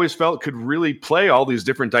 Carmella, I always felt, could really play all these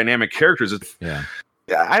different dynamic characters. Yeah.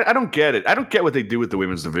 I don't get it. I don't get what they do with the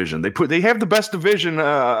women's division. They have the best division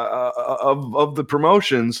of the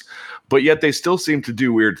promotions, but yet they still seem to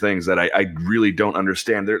do weird things that I really don't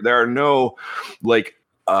understand. There are no like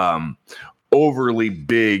overly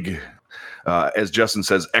big, as Justin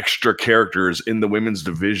says, extra characters in the women's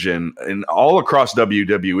division and all across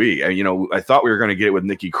WWE. And, I thought we were going to get it with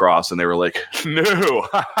Nikki Cross, and they were like, no,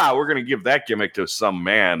 we're going to give that gimmick to some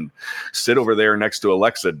man. Sit over there next to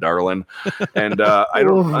Alexa, darling. And I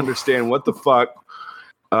don't understand what the fuck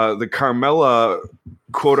the Carmella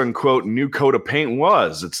quote unquote new coat of paint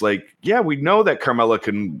was. It's like, yeah, we know that Carmella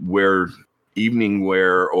can wear evening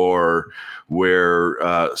wear or wear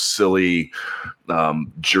silly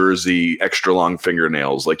jersey extra long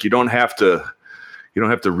fingernails. Like you don't have to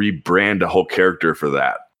rebrand a whole character for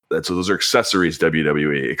that. So those are accessories,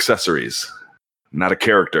 WWE accessories, not a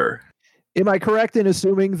character. Am I correct in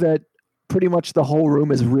assuming that pretty much the whole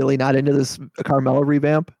room is really not into this Carmella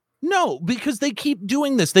revamp? No, because they keep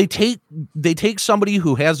doing this. They take somebody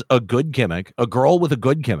who has a good gimmick, a girl with a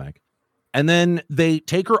good gimmick, and then they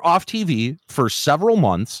take her off TV for several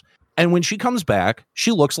months. And when she comes back,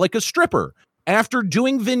 she looks like a stripper after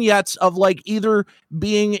doing vignettes of like either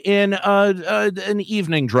being in an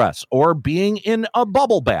evening dress or being in a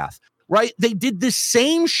bubble bath, right? They did the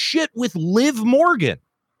same shit with Liv Morgan,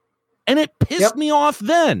 and it pissed me off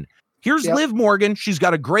then. Here's Liv Morgan. She's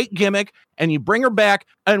got a great gimmick, and you bring her back,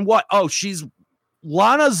 and what? Oh, she's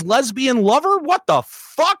Lana's lesbian lover? What the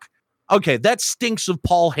fuck? Okay, that stinks of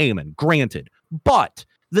Paul Heyman, granted. But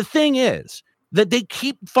the thing is that they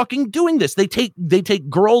keep fucking doing this. They take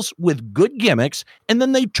girls with good gimmicks and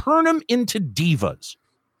then they turn them into divas.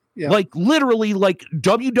 Yeah. Like literally like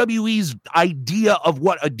WWE's idea of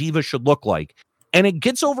what a diva should look like. And it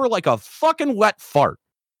gets over like a fucking wet fart.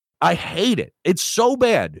 I hate it. It's so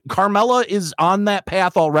bad. Carmella is on that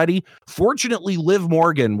path already. Fortunately, Liv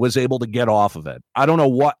Morgan was able to get off of it. I don't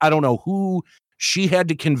know who she had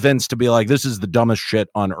to convince to be like, this is the dumbest shit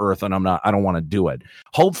on earth and I don't want to do it.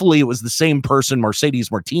 Hopefully it was the same person Mercedes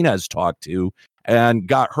Martinez talked to and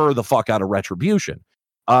got her the fuck out of Retribution.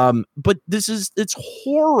 But it's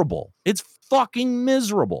horrible. It's fucking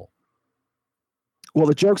miserable. Well,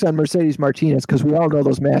 the joke's on Mercedes Martinez because we all know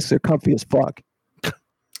those masks are comfy as fuck.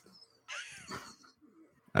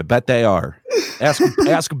 I bet they are.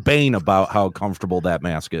 Ask Bane about how comfortable that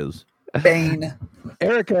mask is. Bane.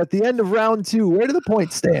 Erica, at the end of round 2, where do the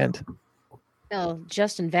points stand? Well,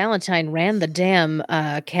 Justin Valentine ran the damn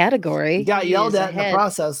category. He got yelled at in the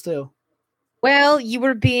process, too. Well, you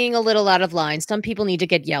were being a little out of line. Some people need to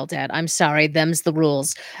get yelled at. I'm sorry. Them's the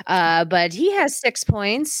rules. But he has 6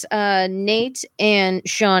 points. Nate and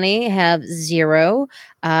Shawnee have 0.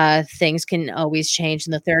 Things can always change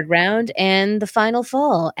in the third round and the final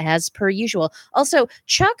fall, as per usual. Also,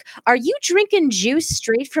 Chuck, are you drinking juice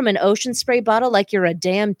straight from an Ocean Spray bottle like you're a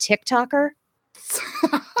damn TikToker?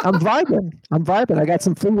 I'm vibing. I got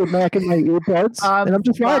some Fleetwood Mac in my earbuds, and I'm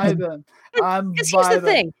just vibing. Here's the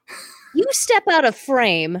thing. You step out of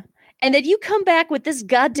frame and then you come back with this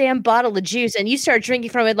goddamn bottle of juice and you start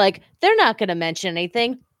drinking from it like they're not going to mention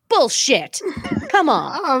anything. Bullshit. Come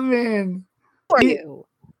on. I mean,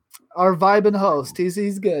 our vibing host.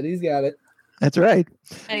 He's good. He's got it. That's right.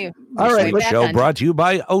 Anyway, all right. The show brought to you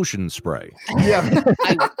by Ocean Spray. Yeah.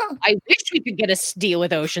 I wish we could get a deal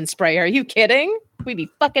with Ocean Spray. Are you kidding? We'd be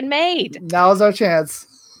fucking made. Now's our chance.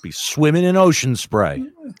 Be swimming in Ocean Spray.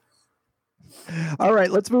 All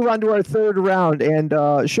right, let's move on to our third round. And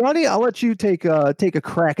Shawnee, I'll let you take a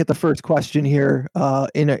crack at the first question here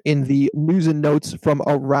in the news and notes from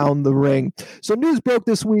around the ring. So news broke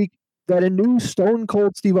this week that a new Stone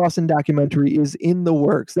Cold Steve Austin documentary is in the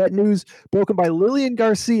works. That news broken by Lillian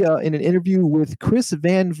Garcia in an interview with Chris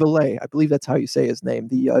Van Vliet. I believe that's how you say his name,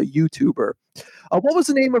 the YouTuber. What was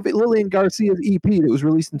the name of Lillian Garcia's EP that was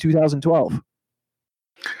released in 2012?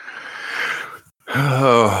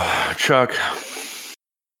 Oh, Chuck.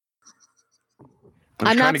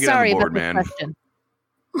 I'm not sorry board, about the question.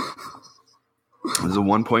 This is a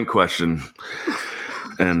 1-point question.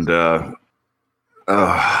 And man,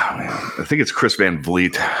 I think it's Chris Van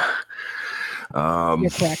Vliet. You're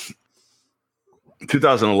correct.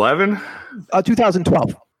 2011?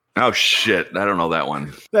 2012. Oh shit! I don't know that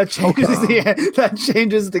one. That changes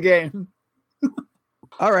the game.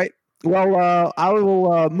 All right. Well, I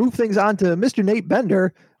will move things on to Mr. Nate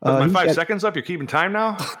Bender. My 5 seconds up. You're keeping time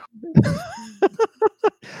now.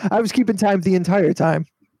 I was keeping time the entire time.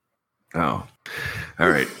 Oh, all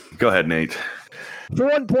right. Go ahead, Nate. For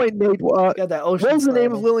 1 point, Nate, what was the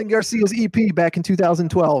name of Lillian Garcia's EP back in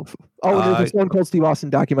 2012? Oh, there's a Stone Cold Steve Austin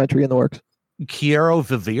documentary in the works. Quiero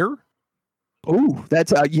Vivir? Oh,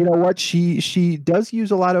 that's you know what, she does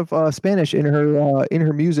use a lot of Spanish in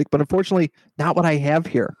her music, but unfortunately not what I have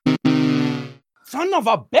here. Son of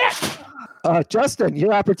a bitch! Justin,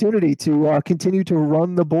 your opportunity to continue to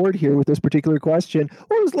run the board here with this particular question.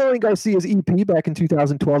 What was Lillian Garcia's EP back in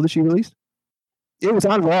 2012 that she released? It was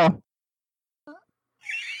on Raw.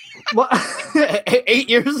 What? 8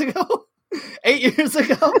 years ago? 8 years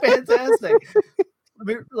ago? Fantastic.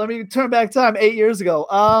 Let me turn back time 8 years ago.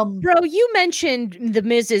 Bro, you mentioned the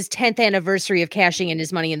Miz's 10th anniversary of cashing in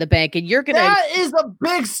his Money in the Bank, and you're gonna. That is a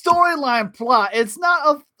big storyline plot. It's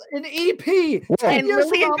not an EP. And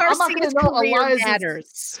Lillian Garcia's career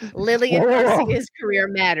matters. Lillian Garcia's career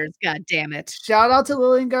matters. God damn it! Shout out to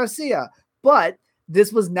Lillian Garcia, but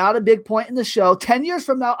this was not a big point in the show. 10 years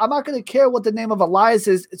from now, I'm not going to care what the name of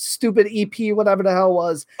Elias's stupid EP, whatever the hell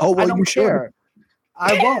was. Oh, well, I don't care.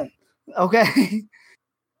 I won't. Okay.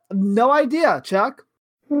 No idea, Chuck.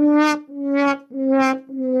 It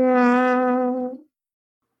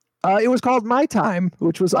was called My Time,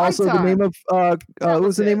 which was also the name of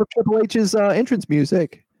the name of Triple H's entrance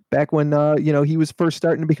music back when he was first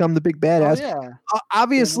starting to become the big badass. Oh, yeah.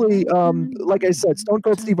 Obviously, like I said, Stone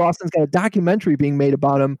Cold Steve Austin's got a documentary being made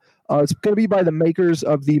about him. It's going to be by the makers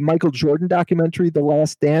of the Michael Jordan documentary, The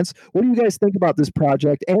Last Dance. What do you guys think about this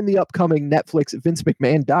project and the upcoming Netflix Vince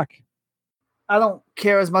McMahon doc? I don't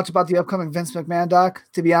care as much about the upcoming Vince McMahon doc,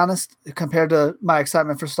 to be honest, compared to my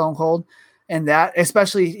excitement for Stone Cold. And that,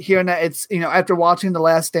 especially hearing that it's, after watching The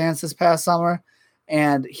Last Dance this past summer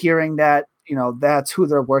and hearing that, that's who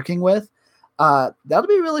they're working with, that'll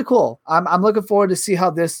be really cool. I'm looking forward to see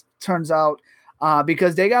how this turns out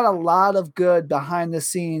because they got a lot of good behind the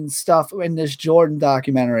scenes stuff in this Jordan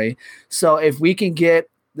documentary. So if we can get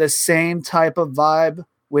the same type of vibe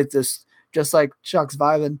with this, just like Chuck's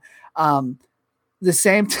vibing, the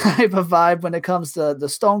same type of vibe when it comes to the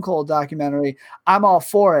Stone Cold documentary, I'm all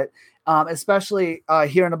for it. Especially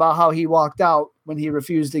hearing about how he walked out when he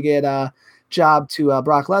refused to get a job to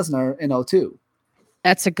Brock Lesnar in 2002.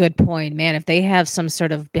 That's a good point, man. If they have some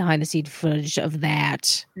sort of behind the scenes footage of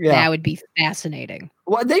that, that would be fascinating.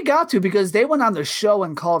 Well, they got to, because they went on the show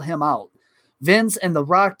and called him out. Vince and The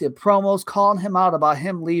Rock did promos calling him out about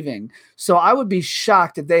him leaving. So I would be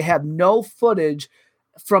shocked if they have no footage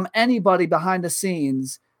from anybody behind the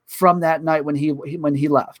scenes from that night when he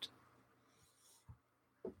left.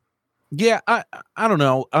 Yeah, I don't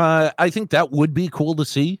know. I think that would be cool to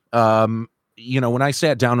see. When I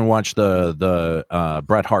sat down and watched the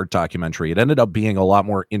Bret Hart documentary, it ended up being a lot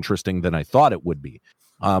more interesting than I thought it would be.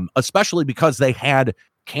 Especially because they had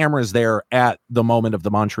cameras there at the moment of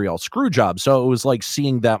the Montreal screw job. So it was like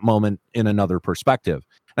seeing that moment in another perspective.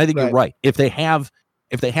 And I think you're right. If they have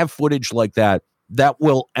footage like that, that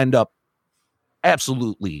will end up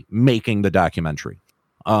absolutely making the documentary.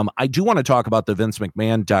 I do want to talk about the Vince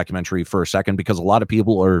McMahon documentary for a second, because a lot of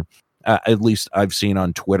people are, at least I've seen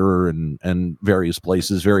on Twitter and various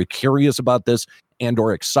places, very curious about this and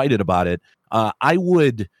or excited about it. I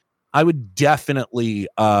would definitely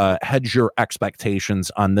hedge your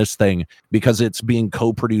expectations on this thing, because it's being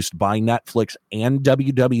co-produced by Netflix and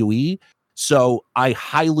WWE. So I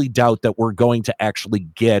highly doubt that we're going to actually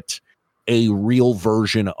get a real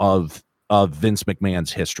version of Vince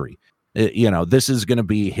McMahon's history. This is going to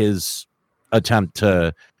be his attempt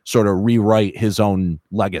to sort of rewrite his own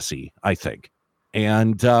legacy, I think.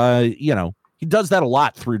 And, he does that a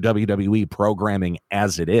lot through WWE programming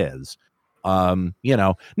as it is.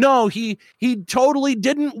 No, he totally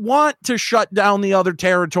didn't want to shut down the other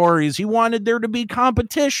territories. He wanted there to be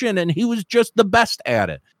competition, and he was just the best at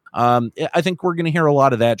it. I think we're going to hear a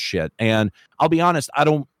lot of that shit. And I'll be honest,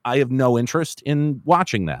 I have no interest in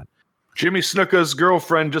watching that. Jimmy Snuka's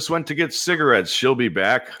girlfriend just went to get cigarettes. She'll be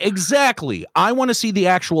back. Exactly. I want to see the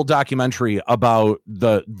actual documentary about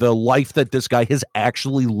the life that this guy has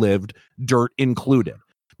actually lived, dirt included.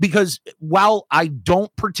 Because while I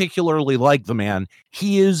don't particularly like the man,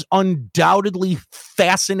 he is undoubtedly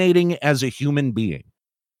fascinating as a human being.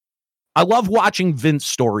 I love watching Vince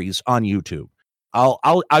stories on YouTube.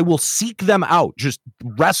 I will seek them out. Just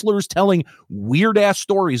wrestlers telling weird ass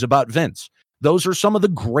stories about Vince. Those are some of the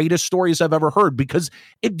greatest stories I've ever heard because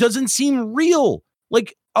it doesn't seem real.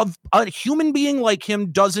 Like a human being like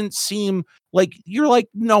him doesn't seem like you're like,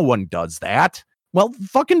 no one does that. Well,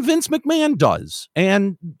 fucking Vince McMahon does.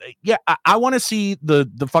 And yeah, I want to see the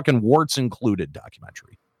fucking warts included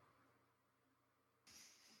documentary.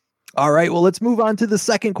 All right, well, let's move on to the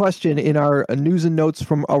second question in our news and notes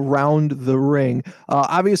from around the ring.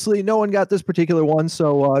 Obviously, no one got this particular one,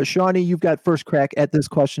 so Shawnee, you've got first crack at this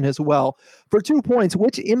question as well. For 2 points,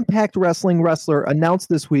 which Impact Wrestling wrestler announced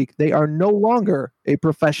this week they are no longer a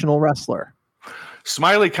professional wrestler?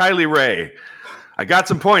 Smiley Kylie Ray. I got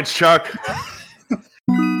some points, Chuck.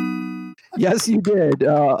 Yes, you did.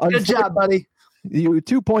 Good job, buddy. You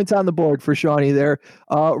 2 points on the board for Shawnee there.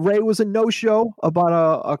 Ray was a no-show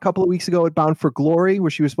about a couple of weeks ago at Bound for Glory, where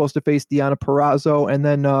she was supposed to face Deonna Purrazzo, and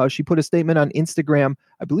then she put a statement on Instagram,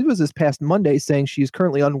 I believe it was this past Monday, saying she's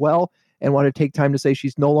currently unwell and wanted to take time to say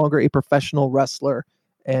she's no longer a professional wrestler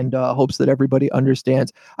and hopes that everybody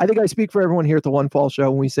understands. I think I speak for everyone here at the One Fall Show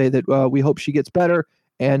when we say that we hope she gets better,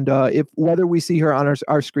 and if whether we see her on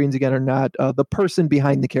our screens again or not, the person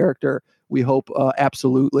behind the character, we hope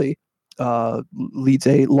absolutely leads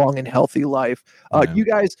a long and healthy life. You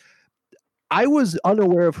guys, I was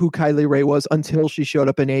unaware of who Kylie Ray was until she showed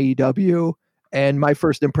up in AEW, and my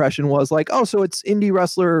first impression was like, oh, so it's indie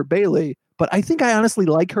wrestler Bayley. But I think I honestly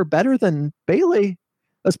like her better than Bayley,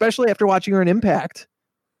 especially after watching her in Impact.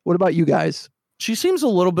 What about you guys? She seems a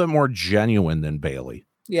little bit more genuine than Bayley.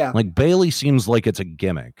 Yeah. Like Bayley seems like it's a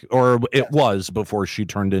gimmick, or it was before she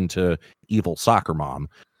turned into evil soccer mom.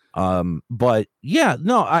 But yeah,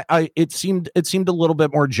 no, it seemed a little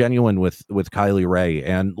bit more genuine with Kylie Ray,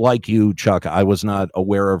 and like you, Chuck, I was not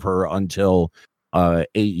aware of her until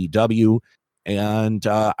AEW, and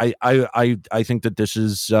I think that this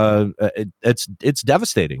is it's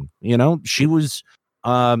devastating. You know, she was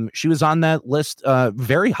on that list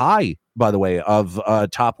very high, by the way, of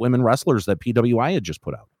top women wrestlers that PWI had just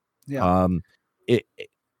put out. Yeah.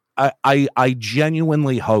 I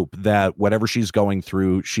genuinely hope that whatever she's going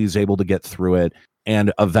through, she's able to get through it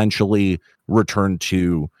and eventually return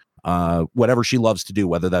to whatever she loves to do,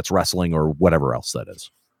 whether that's wrestling or whatever else that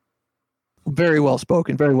is. Very well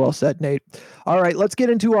spoken. Very well said, Nate. All right, let's get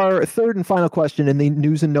into our third and final question in the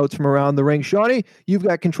news and notes from around the ring. Shawnee, you've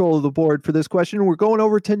got control of the board for this question. We're going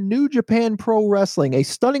over to New Japan Pro Wrestling, a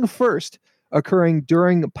stunning first occurring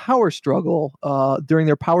during their Power Struggle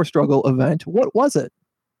event. What was it?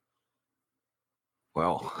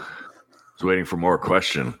 Well, I was waiting for more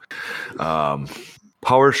question.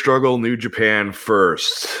 Power Struggle, New Japan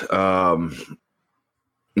first. Nope,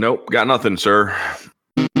 got nothing, sir.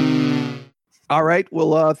 All right,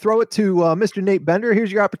 we'll throw it to Mr. Nate Bender. Here's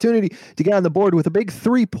your opportunity to get on the board with a big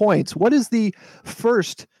 3 points. What is the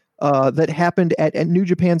first that happened at New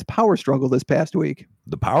Japan's Power Struggle this past week?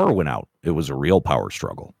 The power went out. It was a real power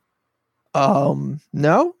struggle.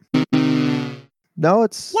 No,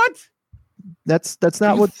 it's what? That's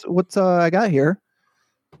not what's I got here.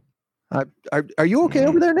 Are you okay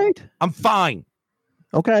over there, Nate? I'm fine.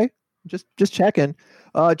 Okay, just checking.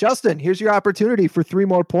 Justin, here's your opportunity for 3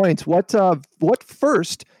 more points. What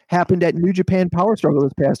first happened at New Japan Power Struggle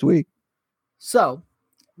this past week? So,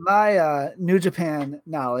 my New Japan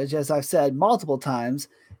knowledge, as I've said multiple times,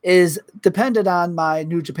 is dependent on my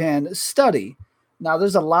New Japan study. Now,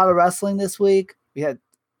 there's a lot of wrestling this week. We had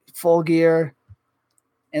Full Gear,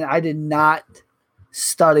 and I did not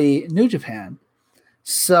study New Japan.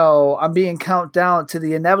 So I'm being counted down to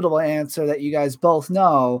the inevitable answer that you guys both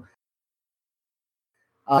know.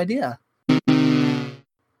 Idea.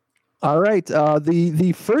 All right.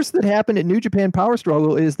 The first that happened at New Japan Power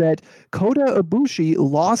Struggle is that Kota Ibushi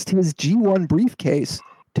lost his G1 briefcase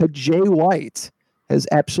to Jay White. Has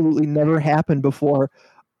absolutely never happened before.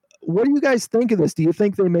 What do you guys think of this? Do you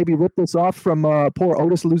think they maybe ripped this off from poor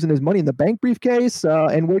Otis losing his Money in the Bank briefcase?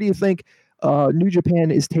 And where do you think New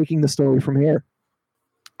Japan is taking the story from here?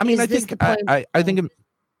 I mean, I think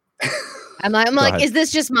I'm like, is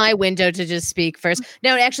this just my window to just speak first?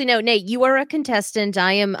 No, actually, no, Nate, you are a contestant.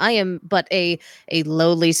 I am but a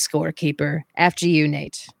lowly scorekeeper. After you,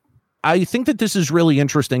 Nate. I think that this is really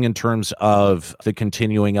interesting in terms of the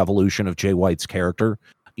continuing evolution of Jay White's character.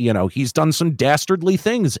 He's done some dastardly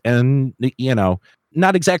things, and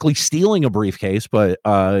not exactly stealing a briefcase, but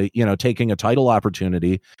taking a title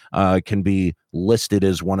opportunity can be listed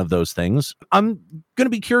as one of those things. I'm going to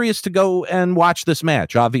be curious to go and watch this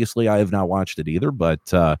match. Obviously, I have not watched it either, but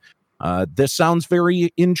this sounds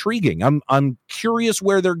very intriguing. I'm curious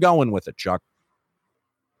where they're going with it, Chuck.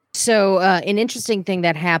 So an interesting thing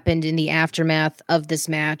that happened in the aftermath of this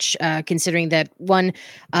match, considering that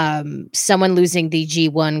someone losing the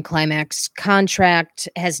G1 Climax contract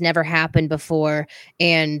has never happened before,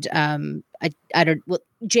 and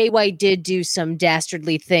Jay White did do some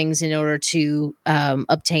dastardly things in order to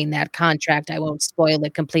obtain that contract. I won't spoil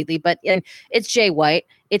it completely, but it's Jay White.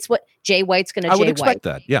 It's what Jay White's going to. I would expect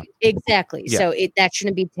that. Yeah, exactly. Yeah. So that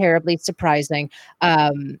shouldn't be terribly surprising.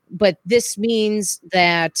 But this means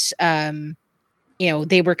that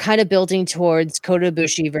they were kind of building towards Kota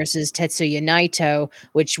Ibushi versus Tetsuya Naito,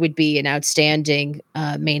 which would be an outstanding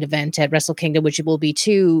main event at Wrestle Kingdom, which will be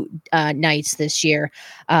 2 nights this year.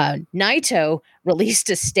 Naito released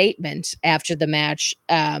a statement after the match,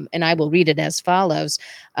 and I will read it as follows.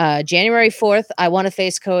 January 4th, I want to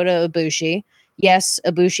face Kota Ibushi. Yes,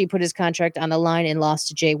 Ibushi put his contract on the line and lost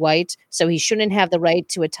to Jay White, so he shouldn't have the right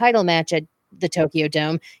to a title match at the Tokyo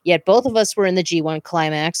Dome. Yet both of us were in the G1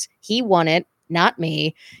 Climax. He won it, not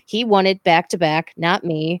me. He won it back-to-back, not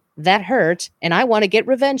me. That hurt, and I want to get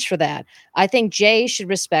revenge for that. I think Jay should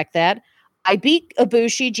respect that. I beat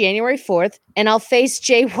Ibushi January 4th, and I'll face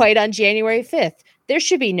Jay White on January 5th. There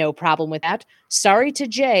should be no problem with that. Sorry to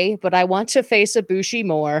Jay, but I want to face Ibushi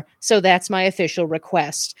more, so that's my official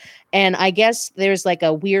request. And I guess there's like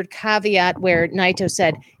a weird caveat where Naito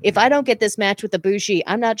said, if I don't get this match with Ibushi,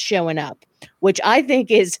 I'm not showing up, which I think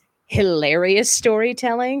is hilarious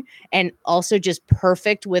storytelling and also just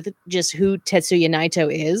perfect with just who Tetsuya Naito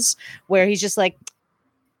is, where he's just like,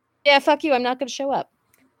 yeah, fuck you, I'm not going to show up.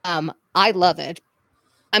 I love it.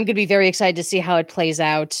 I'm going to be very excited to see how it plays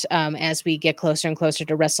out as we get closer and closer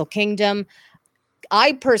to Wrestle Kingdom.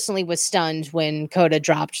 I personally was stunned when Kota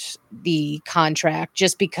dropped the contract,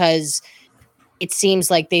 just because it seems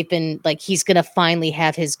like they've been like, he's going to finally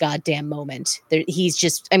have his goddamn moment.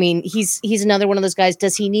 He's another one of those guys.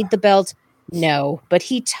 Does he need the belt? No, but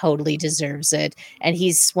he totally deserves it. And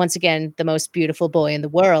he's, once again, the most beautiful boy in the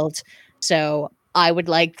world. So I would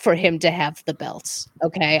like for him to have the belts.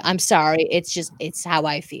 Okay. I'm sorry. It's how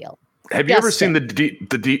I feel. Have you ever seen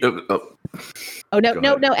Oh,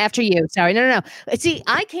 no. After you. Sorry. No. See,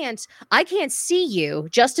 I can't see you.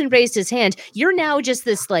 Justin raised his hand. You're now just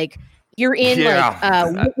this, like, you're in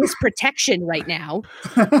witness protection right now.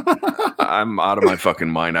 I'm out of my fucking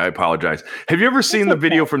mind. I apologize. Have you ever seen the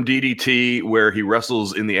video from DDT where he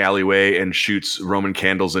wrestles in the alleyway and shoots Roman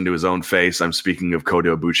candles into his own face? I'm speaking of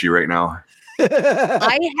Kota Ibushi right now.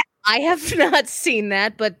 I have not seen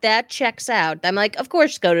that, but that checks out. I'm like, of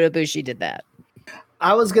course Kota Ibushi did that.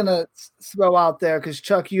 I was going to throw out there, because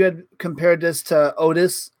Chuck, you had compared this to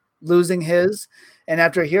Otis losing his. And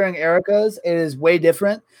after hearing Erica's, it is way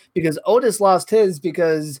different, because Otis lost his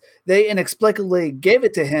because they inexplicably gave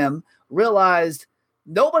it to him, realized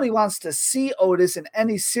nobody wants to see Otis in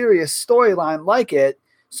any serious storyline like it,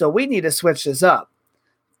 so we need to switch this up.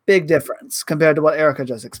 Big difference compared to what Erica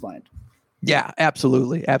just explained. Yeah,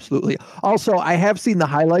 absolutely. Absolutely. Also, I have seen the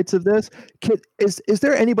highlights of this. Is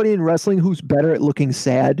there anybody in wrestling who's better at looking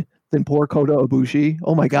sad than poor Kota Ibushi?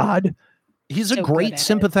 Oh my God. He's a great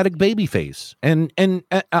sympathetic babyface. And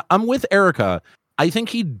I'm with Erica. I think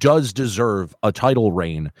he does deserve a title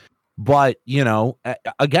reign. But,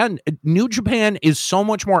 again, New Japan is so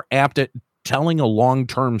much more apt at telling a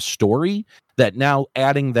long-term story that now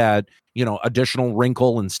adding that, additional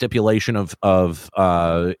wrinkle and stipulation of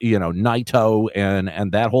Naito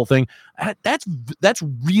and that whole thing, that's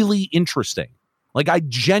really interesting. Like, I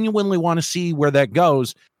genuinely want to see where that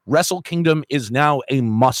goes. Wrestle Kingdom is now a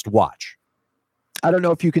must watch. I don't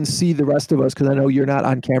know if you can see the rest of us, because I know you're not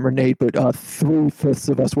on camera, Nate, but 3/5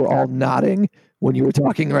 of us were all nodding when you were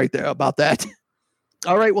talking right there about that.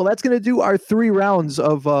 All right, well, that's going to do our 3 rounds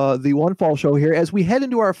of the One Fall show here. As we head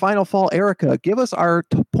into our final fall, Erica, give us our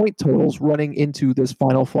point totals running into this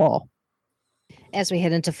final fall. As we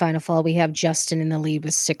head into final fall, we have Justin in the lead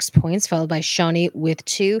with 6 points, followed by Shawnee with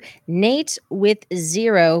 2, Nate with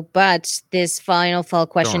 0. But this final fall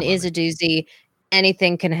question is a doozy.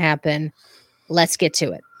 Anything can happen. Let's get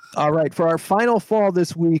to it. All right, for our final fall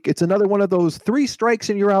this week, it's another one of those 3 strikes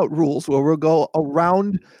and you're out rules where we'll go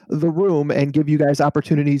around the room and give you guys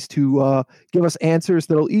opportunities to give us answers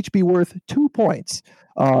that'll each be worth 2 points.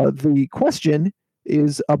 The question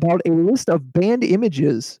is about a list of banned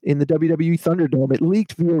images in the WWE Thunderdome. It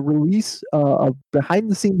leaked via release of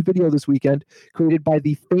behind-the-scenes video this weekend created by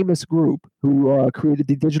the famous group who created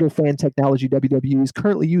the digital fan technology WWE is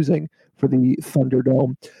currently using for the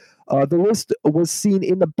Thunderdome. The list was seen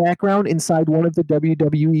in the background inside one of the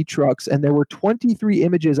WWE trucks, and there were 23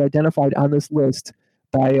 images identified on this list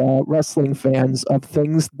by wrestling fans of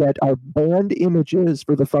things that are banned images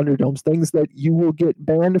for the Thunderdomes, things that you will get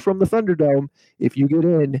banned from the Thunderdome if you get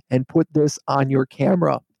in and put this on your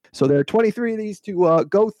camera. So there are 23 of these to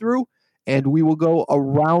go through, and we will go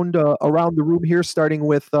around the room here, starting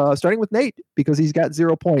with Nate, because he's got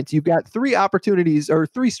 0 points. You've got 3 opportunities or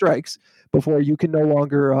 3 strikes before you can no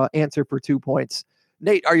longer answer for 2 points.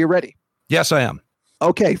 Nate, are you ready? Yes, I am.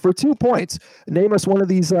 Okay, for 2 points, name us one of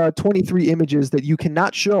these 23 images that you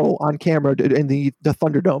cannot show on camera in the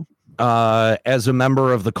Thunderdome. As a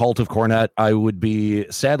member of the Cult of Cornette, I would be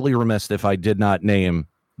sadly remiss if I did not name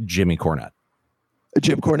Jimmy Cornette.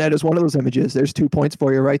 Jim Cornette is one of those images. There's 2 points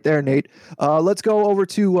for you right there, Nate. Let's go over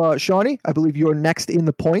to Shawnee. I believe you're next in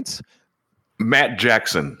the points. Matt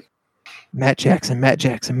Jackson. Matt Jackson.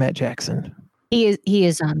 He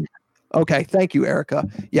is on there. Okay, thank you, Erica.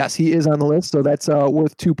 Yes, he is on the list, so that's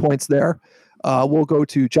worth 2 points there. We'll go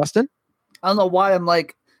to Justin. I don't know why I'm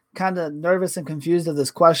like kind of nervous and confused of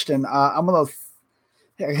this question. I'm gonna,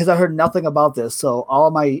 because I heard nothing about this, so all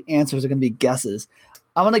of my answers are gonna be guesses.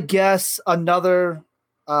 I'm gonna guess another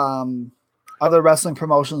other wrestling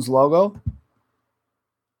promotions logo.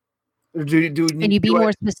 Can you be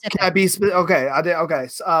more specific? Can I be okay? I did. Okay,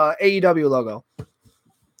 AEW logo.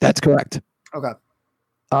 That's correct. Okay.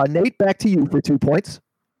 Nate, back to you for 2 points.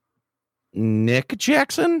 Nick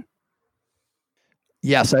Jackson?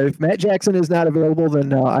 Yes, if Matt Jackson is not available,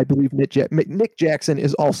 then I believe Nick Jackson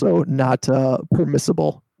is also not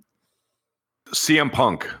permissible. CM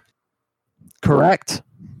Punk. Correct.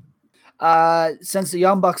 Since the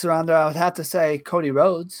Young Bucks are on there, I would have to say Cody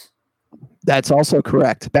Rhodes. That's also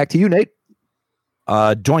correct. Back to you, Nate.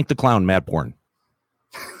 Doink the Clown, Matt Bourne.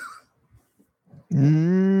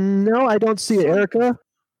 No, I don't see it, Erica.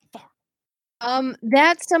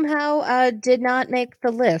 That somehow did not make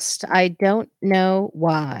the list. I don't know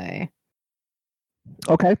why.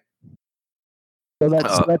 Okay. So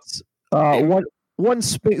that's one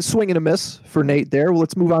swing and a miss for Nate there. Well,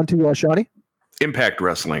 let's move on to Shawnee. Impact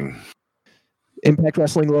Wrestling. Impact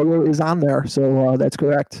Wrestling logo is on there, so that's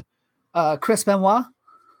correct. Chris Benoit.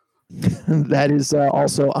 That is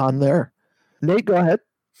also on there. Nate, go ahead.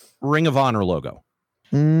 Ring of Honor logo.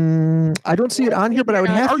 I don't see it on here, but I would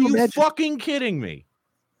have Are to you imagine. fucking kidding me?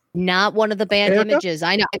 Not one of the banned Erica? images.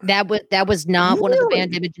 I know that was not one of the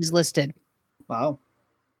banned images listed. Wow.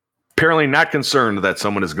 Apparently not concerned that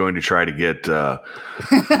someone is going to try to get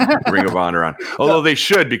Ring of Honor on. Although they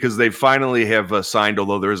should, because they finally have signed,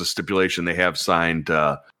 although there is a stipulation, they have signed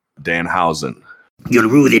Danhausen. You'll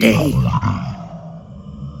rue the day.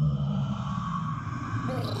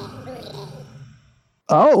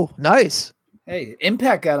 Oh, nice. Hey,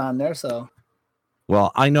 Impact got on there, so.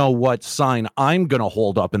 Well, I know what sign I'm going to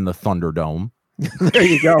hold up in the Thunderdome. There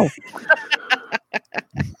you go.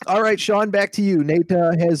 All right, Sean, back to you. Nate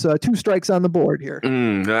has 2 strikes on the board here.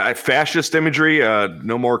 Fascist imagery,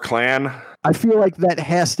 no more Klan. I feel like that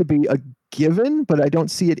has to be a given, but I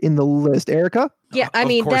don't see it in the list. Erica? Yeah, I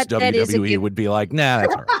mean, of course that is a WWE would be like, nah,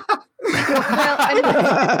 that's all right. well, I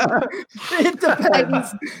mean, It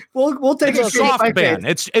depends. We'll take It's a it case by soft ban.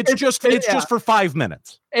 case. It's just for 5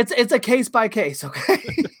 minutes. It's a case by case,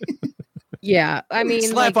 okay? yeah, I mean,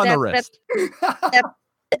 Slap on the wrist.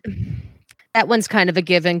 That one's kind of a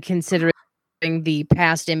given considering the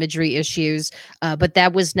past imagery issues, but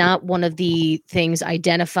that was not one of the things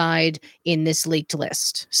identified in this leaked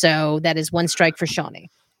list. So that is 1 strike for Shawnee.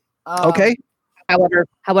 Okay.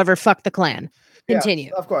 However, fuck the Klan. Continue.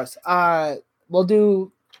 Yes, of course. We'll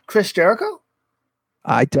do Chris Jericho.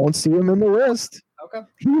 I don't see him in the list. Okay.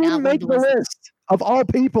 He didn't make the list of all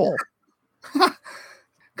people.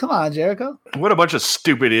 Come on, Jericho. What a bunch of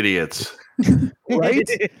stupid idiots. Right?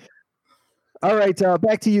 All right,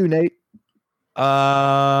 back to you, Nate.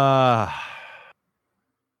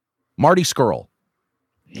 Marty Scurll.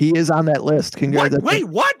 He is on that list. What? Wait,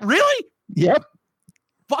 what? Really? Yep.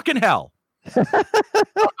 Fucking hell.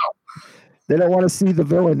 They don't want to see the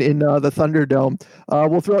villain in the Thunderdome.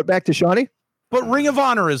 We'll throw it back to Shawnee. But Ring of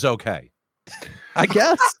Honor is okay. I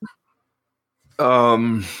guess.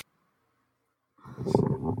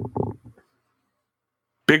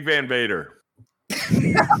 Big Van Vader.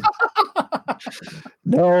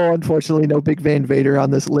 No, unfortunately, no Big Van Vader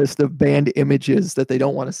on this list of banned images that they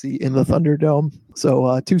don't want to see in the Thunderdome.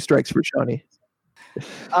 So 2 strikes for Shawnee.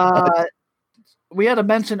 We had a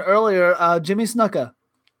mention earlier, Jimmy Snuka.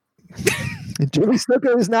 Jimmy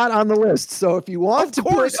Snuka is not on the list. So if you want to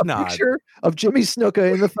put a picture of Jimmy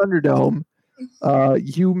Snuka in the Thunderdome,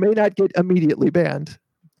 you may not get immediately banned.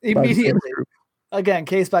 Immediately. Again,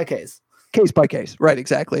 case by case. Case by case. Right,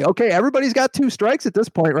 exactly. Okay, everybody's got 2 strikes at this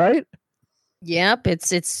point, right? Yep, it's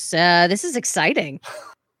this is exciting.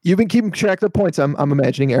 You've been keeping track of the points, I'm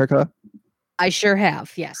imagining, Erica. I sure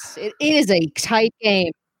have. Yes, it is a tight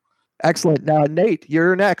game. Excellent. Now, Nate,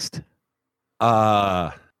 you're next.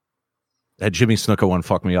 That Jimmy Snuka one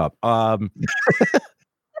fucked me up. Martin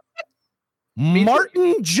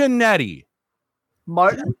Jannetty.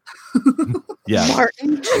 Martin? Yeah.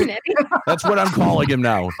 Martin Jannetty. That's what I'm calling him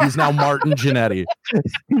now. He's now Martin Jannetty.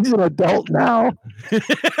 He's an adult now.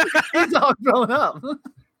 He's all grown up.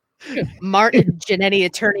 Martin Jannetty,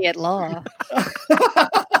 attorney at law.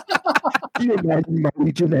 Can you imagine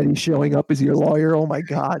Marty Jannetty showing up as your lawyer? Oh my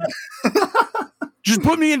God. Just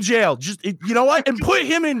put me in jail. Just, you know what? And put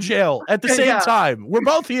him in jail at the same time. We're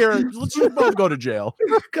both here. Let's just both go to jail.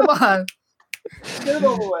 Come on. Get it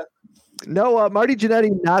over with. No, Marty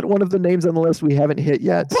Jannetty, not one of the names on the list we haven't hit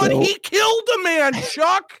yet. But he killed a man,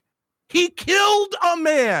 Chuck. He killed a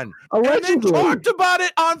man. Allegedly. And then talked about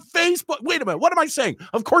it on Facebook. Wait a minute. What am I saying?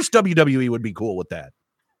 Of course WWE would be cool with that.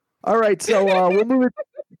 All right. So we'll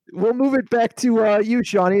move it back to you,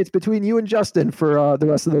 Shawnee. It's between you and Justin for the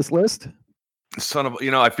rest of this list.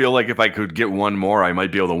 I feel like if I could get one more, I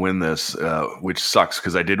might be able to win this, which sucks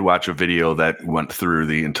because I did watch a video that went through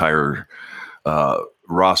the entire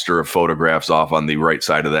roster of photographs off on the right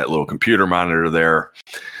side of that little computer monitor there.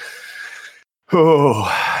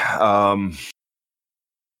 I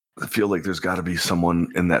feel like there's got to be someone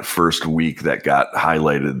in that first week that got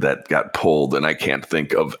highlighted, that got pulled, and I can't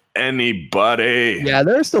think of anybody. Yeah,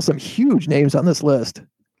 there are still some huge names on this list.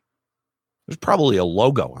 There's probably a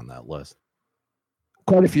logo on that list.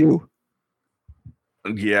 Quite a few.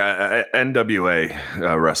 Yeah,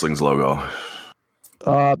 NWA wrestling's logo.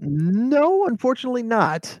 No, unfortunately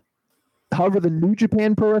not. However, the New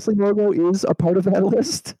Japan Pro Wrestling logo is a part of that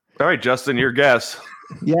list. All right, Justin, your guess.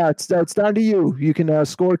 Yeah, it's down to you. You can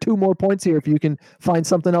score 2 more points here if you can find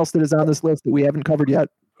something else that is on this list that we haven't covered yet.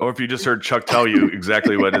 Or if you just heard Chuck tell you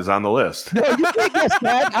exactly what is on the list. No, you can't guess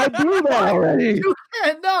that. I do that already. You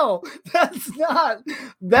can't. No, that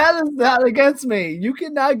is not against me. You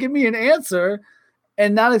cannot give me an answer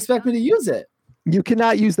and not expect me to use it. You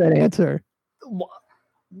cannot use that answer.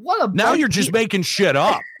 What a now you're just making shit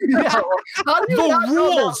up. Yeah, how do you the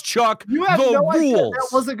rules, Chuck. You have the no rules. idea that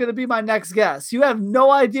wasn't going to be my next guess. You have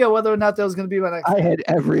no idea whether or not that was going to be my next. I had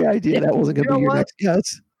every idea that wasn't going to be your next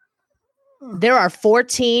guess. There are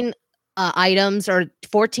 14 items or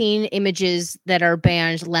 14 images that are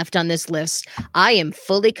banned left on this list. I am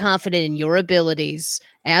fully confident in your abilities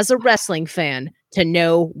as a wrestling fan to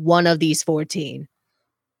know one of these 14.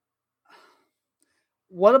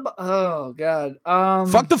 What about? Oh God!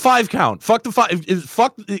 Fuck the 5 count. Fuck the 5.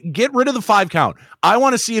 Fuck. Get rid of the 5 count. I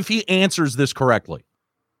want to see if he answers this correctly.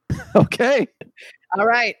 Okay. All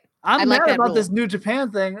right. I'm mad about this New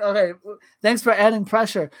Japan thing. Okay. Thanks for adding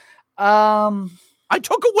pressure. I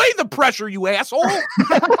took away the pressure, you asshole.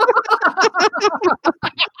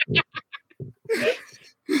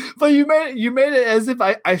 But you made it as if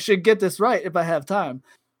I should get this right if I have time.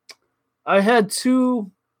 I had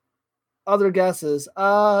 2 other guesses.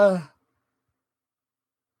 The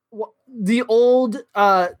old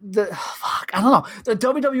I don't know, the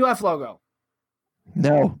WWF logo.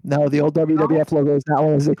 No, the old WWF logo is not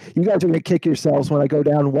one of those. You guys are going to kick yourselves when I go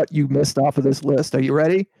down what you missed off of this list. Are you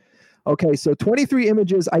ready? Okay, so 23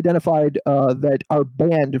 images identified that are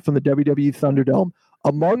banned from the WWE Thunderdome.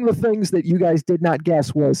 Among the things that you guys did not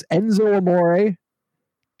guess was Enzo Amore,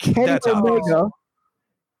 Kenny Omega,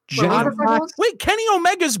 John Mox. Wait, Kenny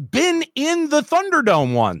Omega's been in the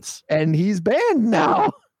Thunderdome once. And he's banned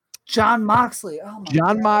now. John Moxley. Oh my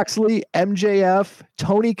John God. Moxley, MJF,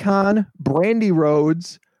 Tony Khan, Brandy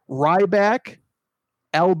Rhodes, Ryback,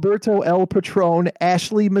 Alberto El Patron,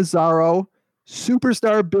 Ashley Mazzaro,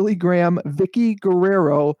 Superstar Billy Graham, Vicky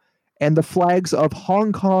Guerrero, and the flags of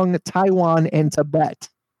Hong Kong, Taiwan, and Tibet.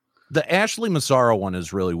 The Ashley Mazzaro one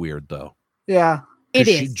is really weird, though. Yeah. It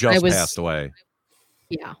is. She just passed away.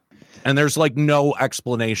 Yeah. And there's like no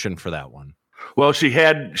explanation for that one. Well, she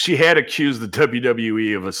had accused the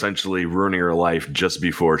WWE of essentially ruining her life just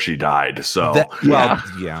before she died. So,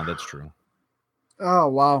 yeah, that's true. Oh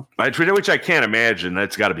wow. Which I can't imagine.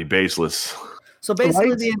 That's got to be baseless. So basically,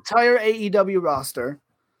 Right. the entire AEW roster.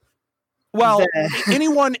 Well,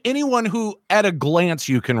 Then- anyone who at a glance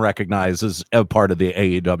you can recognize as a part of the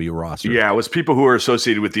AEW roster. Yeah, it was people who are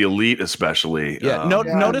associated with the elite, especially. Yeah.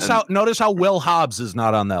 Yeah, Notice how Will Hobbs is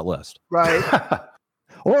not on that list. Right.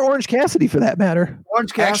 Or Orange Cassidy for that matter.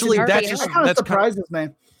 Orange Cassidy. Actually, that's that just- kind of that's surprises me.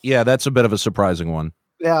 Yeah, that's a bit of a surprising one.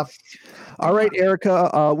 Yeah. All right,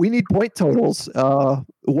 Erica, we need point totals.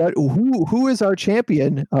 Who is our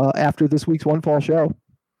champion after this week's One Fall show?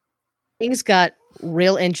 Things got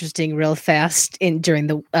real interesting real fast during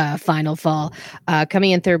the final fall.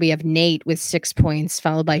 Coming in third, we have Nate with 6 points,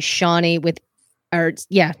 followed by Shawnee with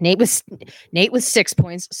Nate with 6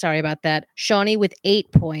 points. Sorry about that. Shawnee with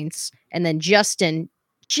 8 points, and then Justin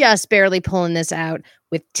just barely pulling this out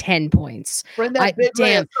with 10 points. Bring that big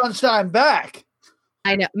ray of sunshine back.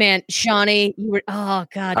 I know, man. Shawnee, you were God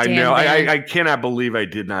I damn. know. man. I cannot believe I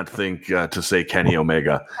did not think to say Kenny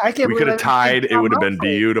Omega. I can't We believe could I have didn't tied. think It would have been Tom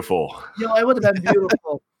Russell. beautiful. It would have been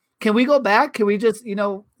beautiful. Can we go back? Can we just,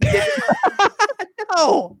 No,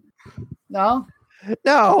 no?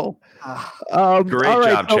 no. Great all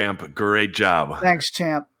right, job, champ. Great job. Thanks,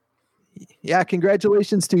 champ. Yeah,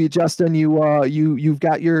 congratulations to you, Justin. You've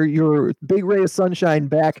got your big ray of sunshine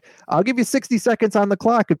back. I'll give you 60 seconds on the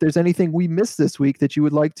clock if there's anything we missed this week that you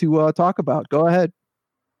would like to talk about. Go ahead.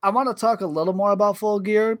 I want to talk a little more about Full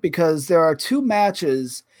Gear because there are 2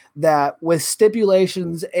 matches that, with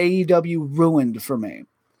stipulations, AEW ruined for me.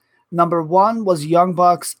 Number 1 was Young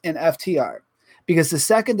Bucks and FTR. Because the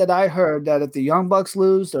second that I heard that if the Young Bucks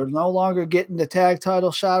lose, they're no longer getting the tag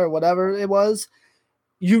title shot or whatever it was,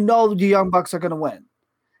 the Young Bucks are going to win.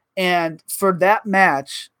 And for that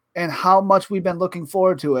match and how much we've been looking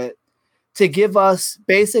forward to it, to give us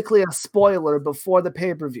basically a spoiler before the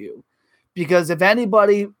pay-per-view. Because if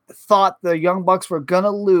anybody thought the Young Bucks were going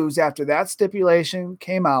to lose after that stipulation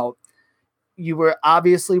came out, you were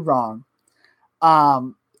obviously wrong.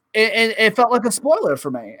 It felt like a spoiler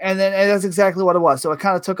for me. And that's exactly what it was. So it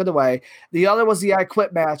kind of took it away. The other was the I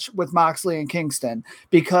Quit match with Moxley and Kingston.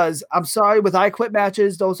 Because I'm sorry, with I Quit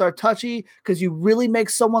matches, those are touchy because you really make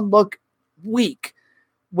someone look weak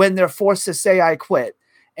when they're forced to say I quit.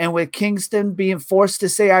 And with Kingston being forced to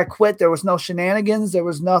say I quit, there was no shenanigans. There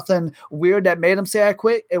was nothing weird that made him say I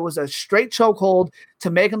quit. It was a straight chokehold to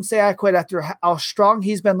make him say I quit after how strong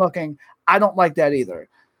he's been looking. I don't like that either.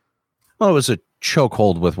 Well, it was a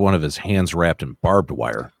chokehold with one of his hands wrapped in barbed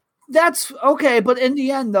wire. That's okay, but in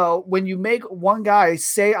the end, though, when you make one guy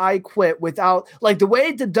say I quit without, like the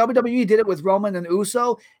way the WWE did it with Roman and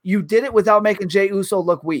Uso, you did it without making Jey Uso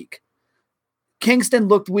look weak. Kingston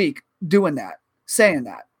looked weak doing that, saying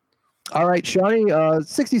that. All right, Shawnee,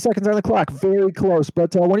 60 seconds on the clock. Very close,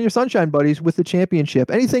 but one of your sunshine buddies with the championship.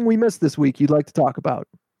 Anything we missed this week you'd like to talk about?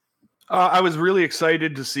 I was really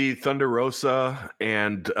excited to see Thunder Rosa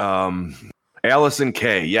and Allison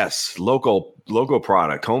Kay. Yes, local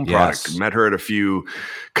product, home product. Yes. Met her at a few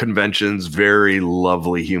conventions. Very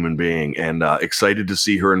lovely human being, and excited to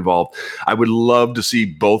see her involved. I would love to see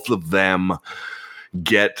both of them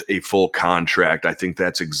get a full contract. I think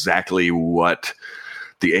that's exactly what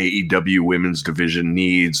the AEW women's division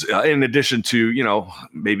needs, in addition to,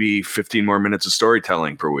 maybe 15 more minutes of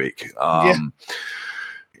storytelling per week.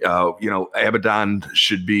 Abaddon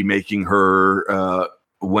should be making her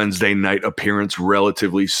Wednesday night appearance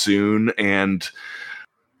relatively soon. And,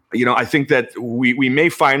 I think that we may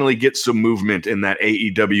finally get some movement in that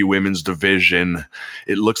AEW women's division.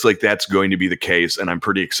 It looks like that's going to be the case. And I'm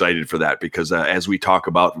pretty excited for that because as we talk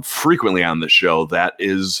about frequently on the show, that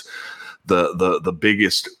is the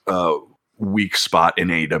biggest weak spot in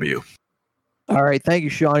AEW. All right, thank you,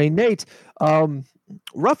 Shawnee. Nate,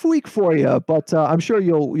 rough week for you, but I'm sure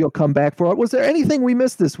you'll come back for it. Was there anything we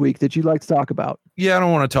missed this week that you'd like to talk about? Yeah, I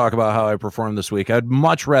don't want to talk about how I performed this week. I'd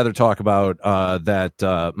much rather talk about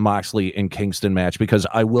that Moxley and Kingston match because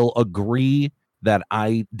I will agree that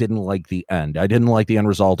I didn't like the end. I didn't like the end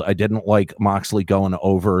result. I didn't like Moxley going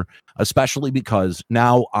over, especially because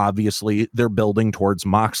now obviously they're building towards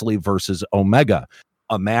Moxley versus Omega,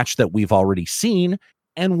 a match that we've already seen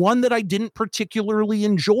and one that I didn't particularly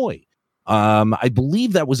enjoy. I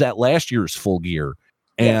believe that was at last year's Full Gear.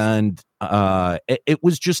 And it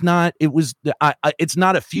was just not, it's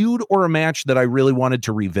not a feud or a match that I really wanted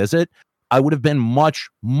to revisit. I would have been much,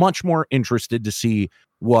 much more interested to see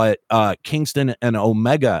what Kingston and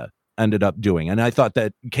Omega ended up doing. And I thought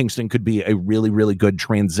that Kingston could be a really, really good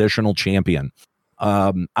transitional champion.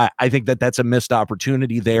 I think that that's a missed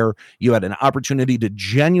opportunity there. You had an opportunity to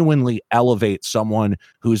genuinely elevate someone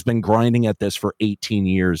who's been grinding at this for 18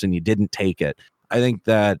 years and you didn't take it. I think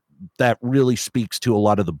that really speaks to a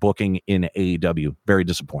lot of the booking in AEW. Very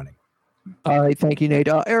disappointing. All right, thank you, Nate.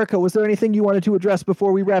 Erica, was there anything you wanted to address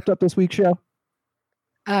before we wrapped up this week's show?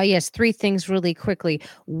 Yes, three things really quickly.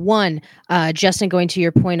 One, Justin, going to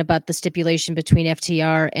your point about the stipulation between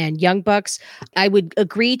FTR and Young Bucks, I would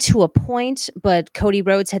agree to a point, but Cody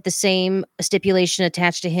Rhodes had the same stipulation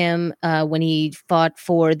attached to him when he fought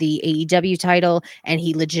for the AEW title, and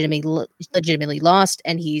he legitimately lost,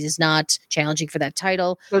 and he is not challenging for that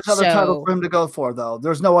title. There's other titles for him to go for, though.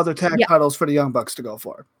 There's no other tag titles for the Young Bucks to go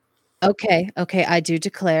for. Okay. I do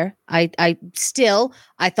declare. I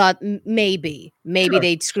thought maybe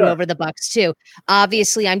they'd screw over the Bucks too.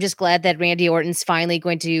 Obviously, I'm just glad that Randy Orton's finally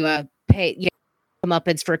going to pay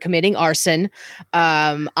comeuppance for committing arson.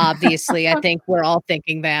 Obviously, I think we're all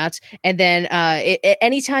thinking that. And then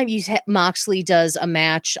anytime Moxley does a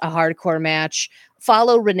match, a hardcore match,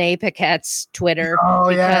 follow Renee Paquette's Twitter. Oh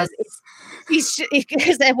yeah,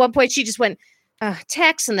 because at one point she just went,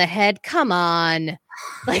 tax in the head. Come on.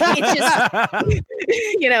 Like it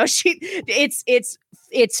just,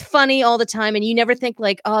 it's funny all the time. And you never think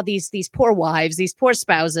like, oh, these poor wives, these poor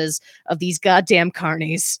spouses of these goddamn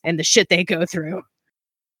carnies and the shit they go through.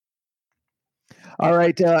 All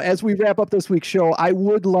right. As we wrap up this week's show, I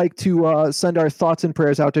would like to send our thoughts and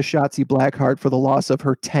prayers out to Shotzi Blackheart for the loss of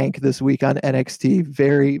her tank this week on NXT.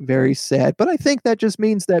 Very, very sad. But I think that just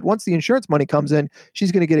means that once the insurance money comes in,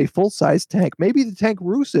 she's going to get a full-size tank. Maybe the tank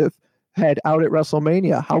Rusev had out at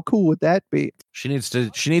WrestleMania. How cool would that be? She needs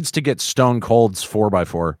to get Stone Cold's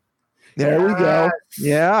 4x4. There we go.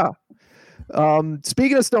 Yeah.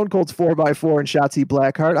 Speaking of Stone Cold's 4x4 and Shotzi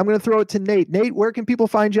Blackheart, I'm going to throw it to Nate. Nate, where can people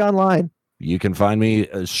find you online? You can find me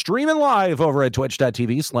streaming live over at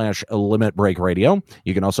twitch.tv/Limit Break Radio.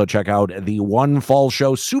 You can also check out the One Fall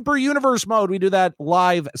Show Super Universe mode. We do that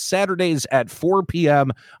live Saturdays at 4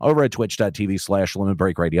 p.m. over at twitch.tv/Limit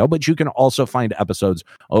Break Radio. But you can also find episodes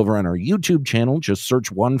over on our YouTube channel. Just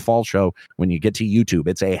search One Fall Show when you get to YouTube.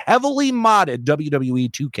 It's a heavily modded WWE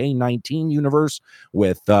 2K19 universe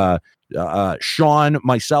with Sean,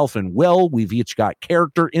 myself, and Will. We've each got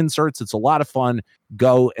character inserts. It's a lot of fun.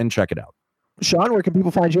 Go and check it out. Sean, where can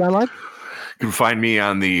people find you online? You can find me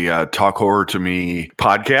on the Talk Horror to Me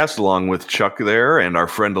podcast, along with Chuck there and our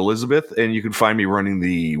friend Elizabeth. And you can find me running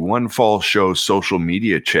the One Fall Show social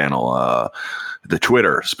media channel, the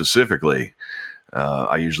Twitter specifically.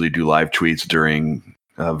 I usually do live tweets during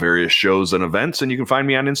various shows and events. And you can find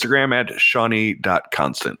me on Instagram at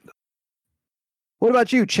shawnee.constant. What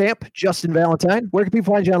about you, champ, Justin Valentine? Where can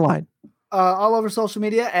people find you online? All over social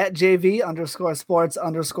media at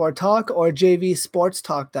JV_sports_talk or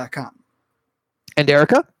JVSportsTalk.com. And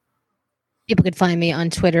Erica? People can find me on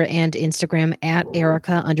Twitter and Instagram at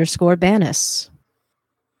Erica_Banis.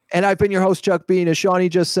 And I've been your host, Chuck Bean. As Shawnee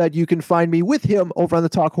just said, you can find me with him over on the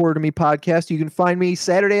Talk Horror to Me podcast. You can find me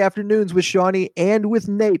Saturday afternoons with Shawnee and with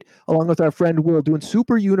Nate, along with our friend Will, doing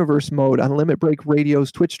Super Universe mode on Limit Break Radio's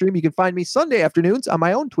Twitch stream. You can find me Sunday afternoons on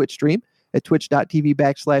my own Twitch stream at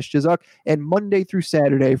twitch.tv/Jizuk, and Monday through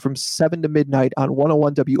Saturday from 7 to midnight on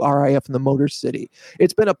 101 WRIF in the Motor City.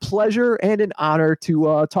 It's been a pleasure and an honor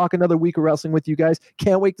to talk another week of wrestling with you guys.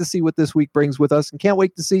 Can't wait to see what this week brings with us, and can't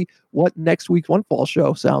wait to see what next week's One Fall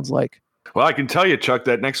Show sounds like. Well, I can tell you, Chuck,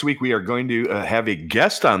 that next week we are going to have a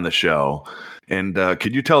guest on the show. And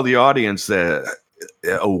could you tell the audience that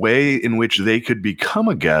a way in which they could become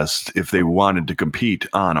a guest if they wanted to compete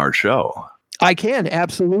on our show? I can,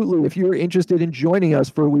 absolutely. If you're interested in joining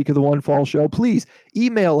us for a week of the One Fall Show, please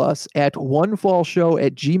email us at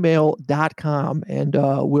onefallshow@gmail.com, and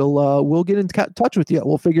we'll get in touch with you.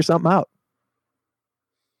 We'll figure something out.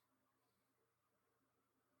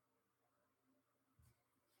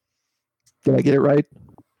 Did I get it right?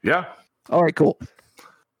 Yeah. All right, cool.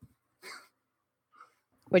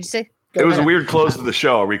 What'd you say? It was a weird close to the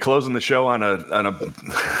show. Are we closing the show on a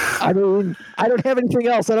I don't have anything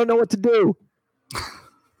else. I don't know what to do.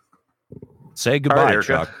 Say goodbye, right,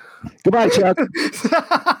 Chuck. Goodbye, Chuck.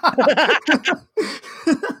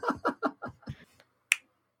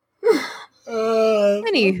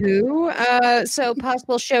 Anywho, so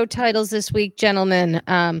possible show titles this week, gentlemen.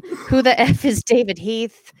 Who the F is David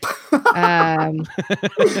Heath? I know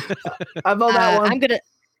that one.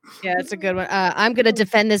 Yeah, that's a good one. I'm gonna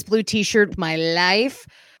defend this blue T-shirt with my life.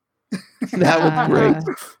 That was great.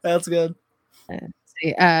 That's good.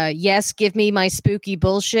 Yes, give me my spooky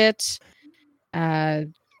bullshit.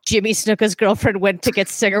 Jimmy Snuka's girlfriend went to get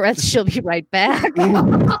cigarettes. She'll be right back.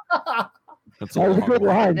 That was a good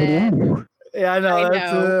line. Yeah, I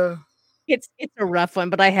know. It's a rough one,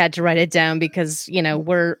 but I had to write it down because,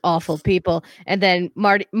 we're awful people. And then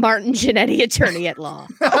Martin Jannetty, attorney at law.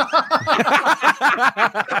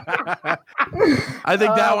 I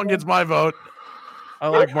think that one gets my vote. I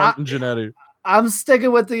like Martin Jannetty. I'm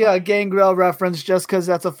sticking with the Gangrel reference just because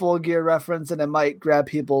that's a Full Gear reference, and it might grab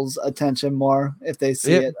people's attention more if they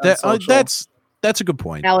see it. On social. That's a good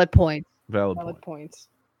point. Valid point. Valid points.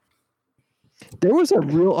 There was a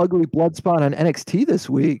real ugly blood spot on NXT this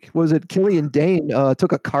week. Was it Killian Dane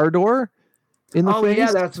took a car door in the face?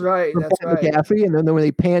 Yeah, that's right. That's right. McAfee, and then when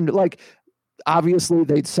they panned, like, obviously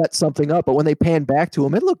they'd set something up, but when they panned back to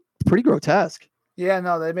him, it looked pretty grotesque. Yeah,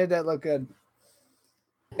 no, they made that look good.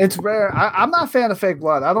 It's rare. I'm not a fan of fake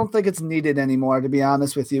blood. I don't think it's needed anymore, to be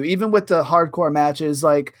honest with you. Even with the hardcore matches,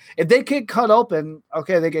 like if they get cut open,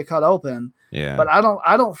 okay, they get cut open. Yeah. But I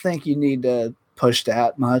don't think you need to push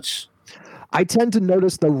that much. I tend to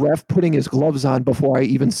notice the ref putting his gloves on before I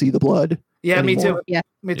even see the blood. Yeah, anymore. me too. Yeah,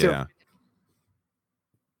 me too. Yeah.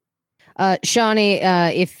 Shawnee,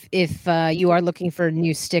 if you are looking for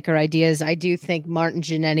new sticker ideas, I do think Martin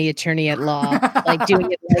Jannetty, attorney at law, like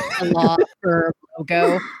doing it like the law firm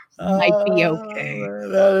logo, might be okay.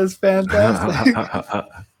 That is fantastic.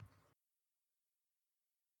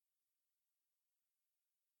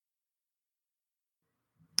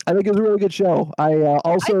 I think it was a really good show. I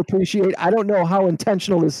also appreciate, I don't know how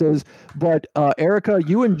intentional this is, but Erica,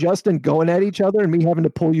 you and Justin going at each other and me having to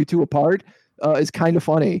pull you two apart is kind of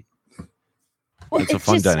funny. Well, it's a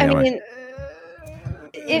fun dynamic. I mean,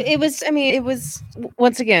 it was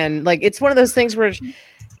once again, like, it's one of those things where,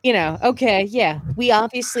 you know, okay, yeah, we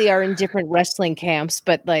obviously are in different wrestling camps,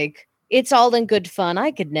 but like, it's all in good fun.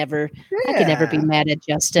 I could never be mad at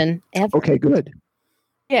Justin ever. Okay, good.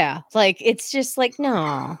 Yeah, like, it's just like,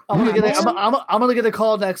 no. I'm gonna get a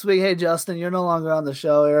call next week. Hey, Justin, you're no longer on the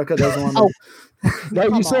show. Erica doesn't want to. No,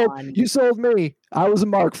 you sold me. I was a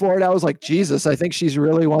mark for it. I was like, Jesus, I think she's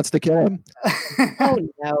really wants to kill him. Oh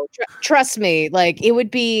no, trust me. Like, it would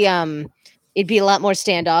be it'd be a lot more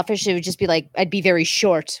standoffish. It would just be like, I'd be very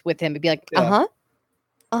short with him. It'd be like,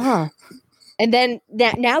 and then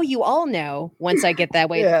now you all know. Once I get that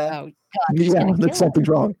way, oh God, that something's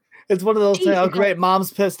wrong. It's one of those things. Oh, great.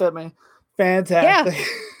 Mom's pissed at me. Fantastic.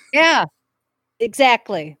 Yeah,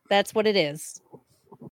 exactly. That's what it is.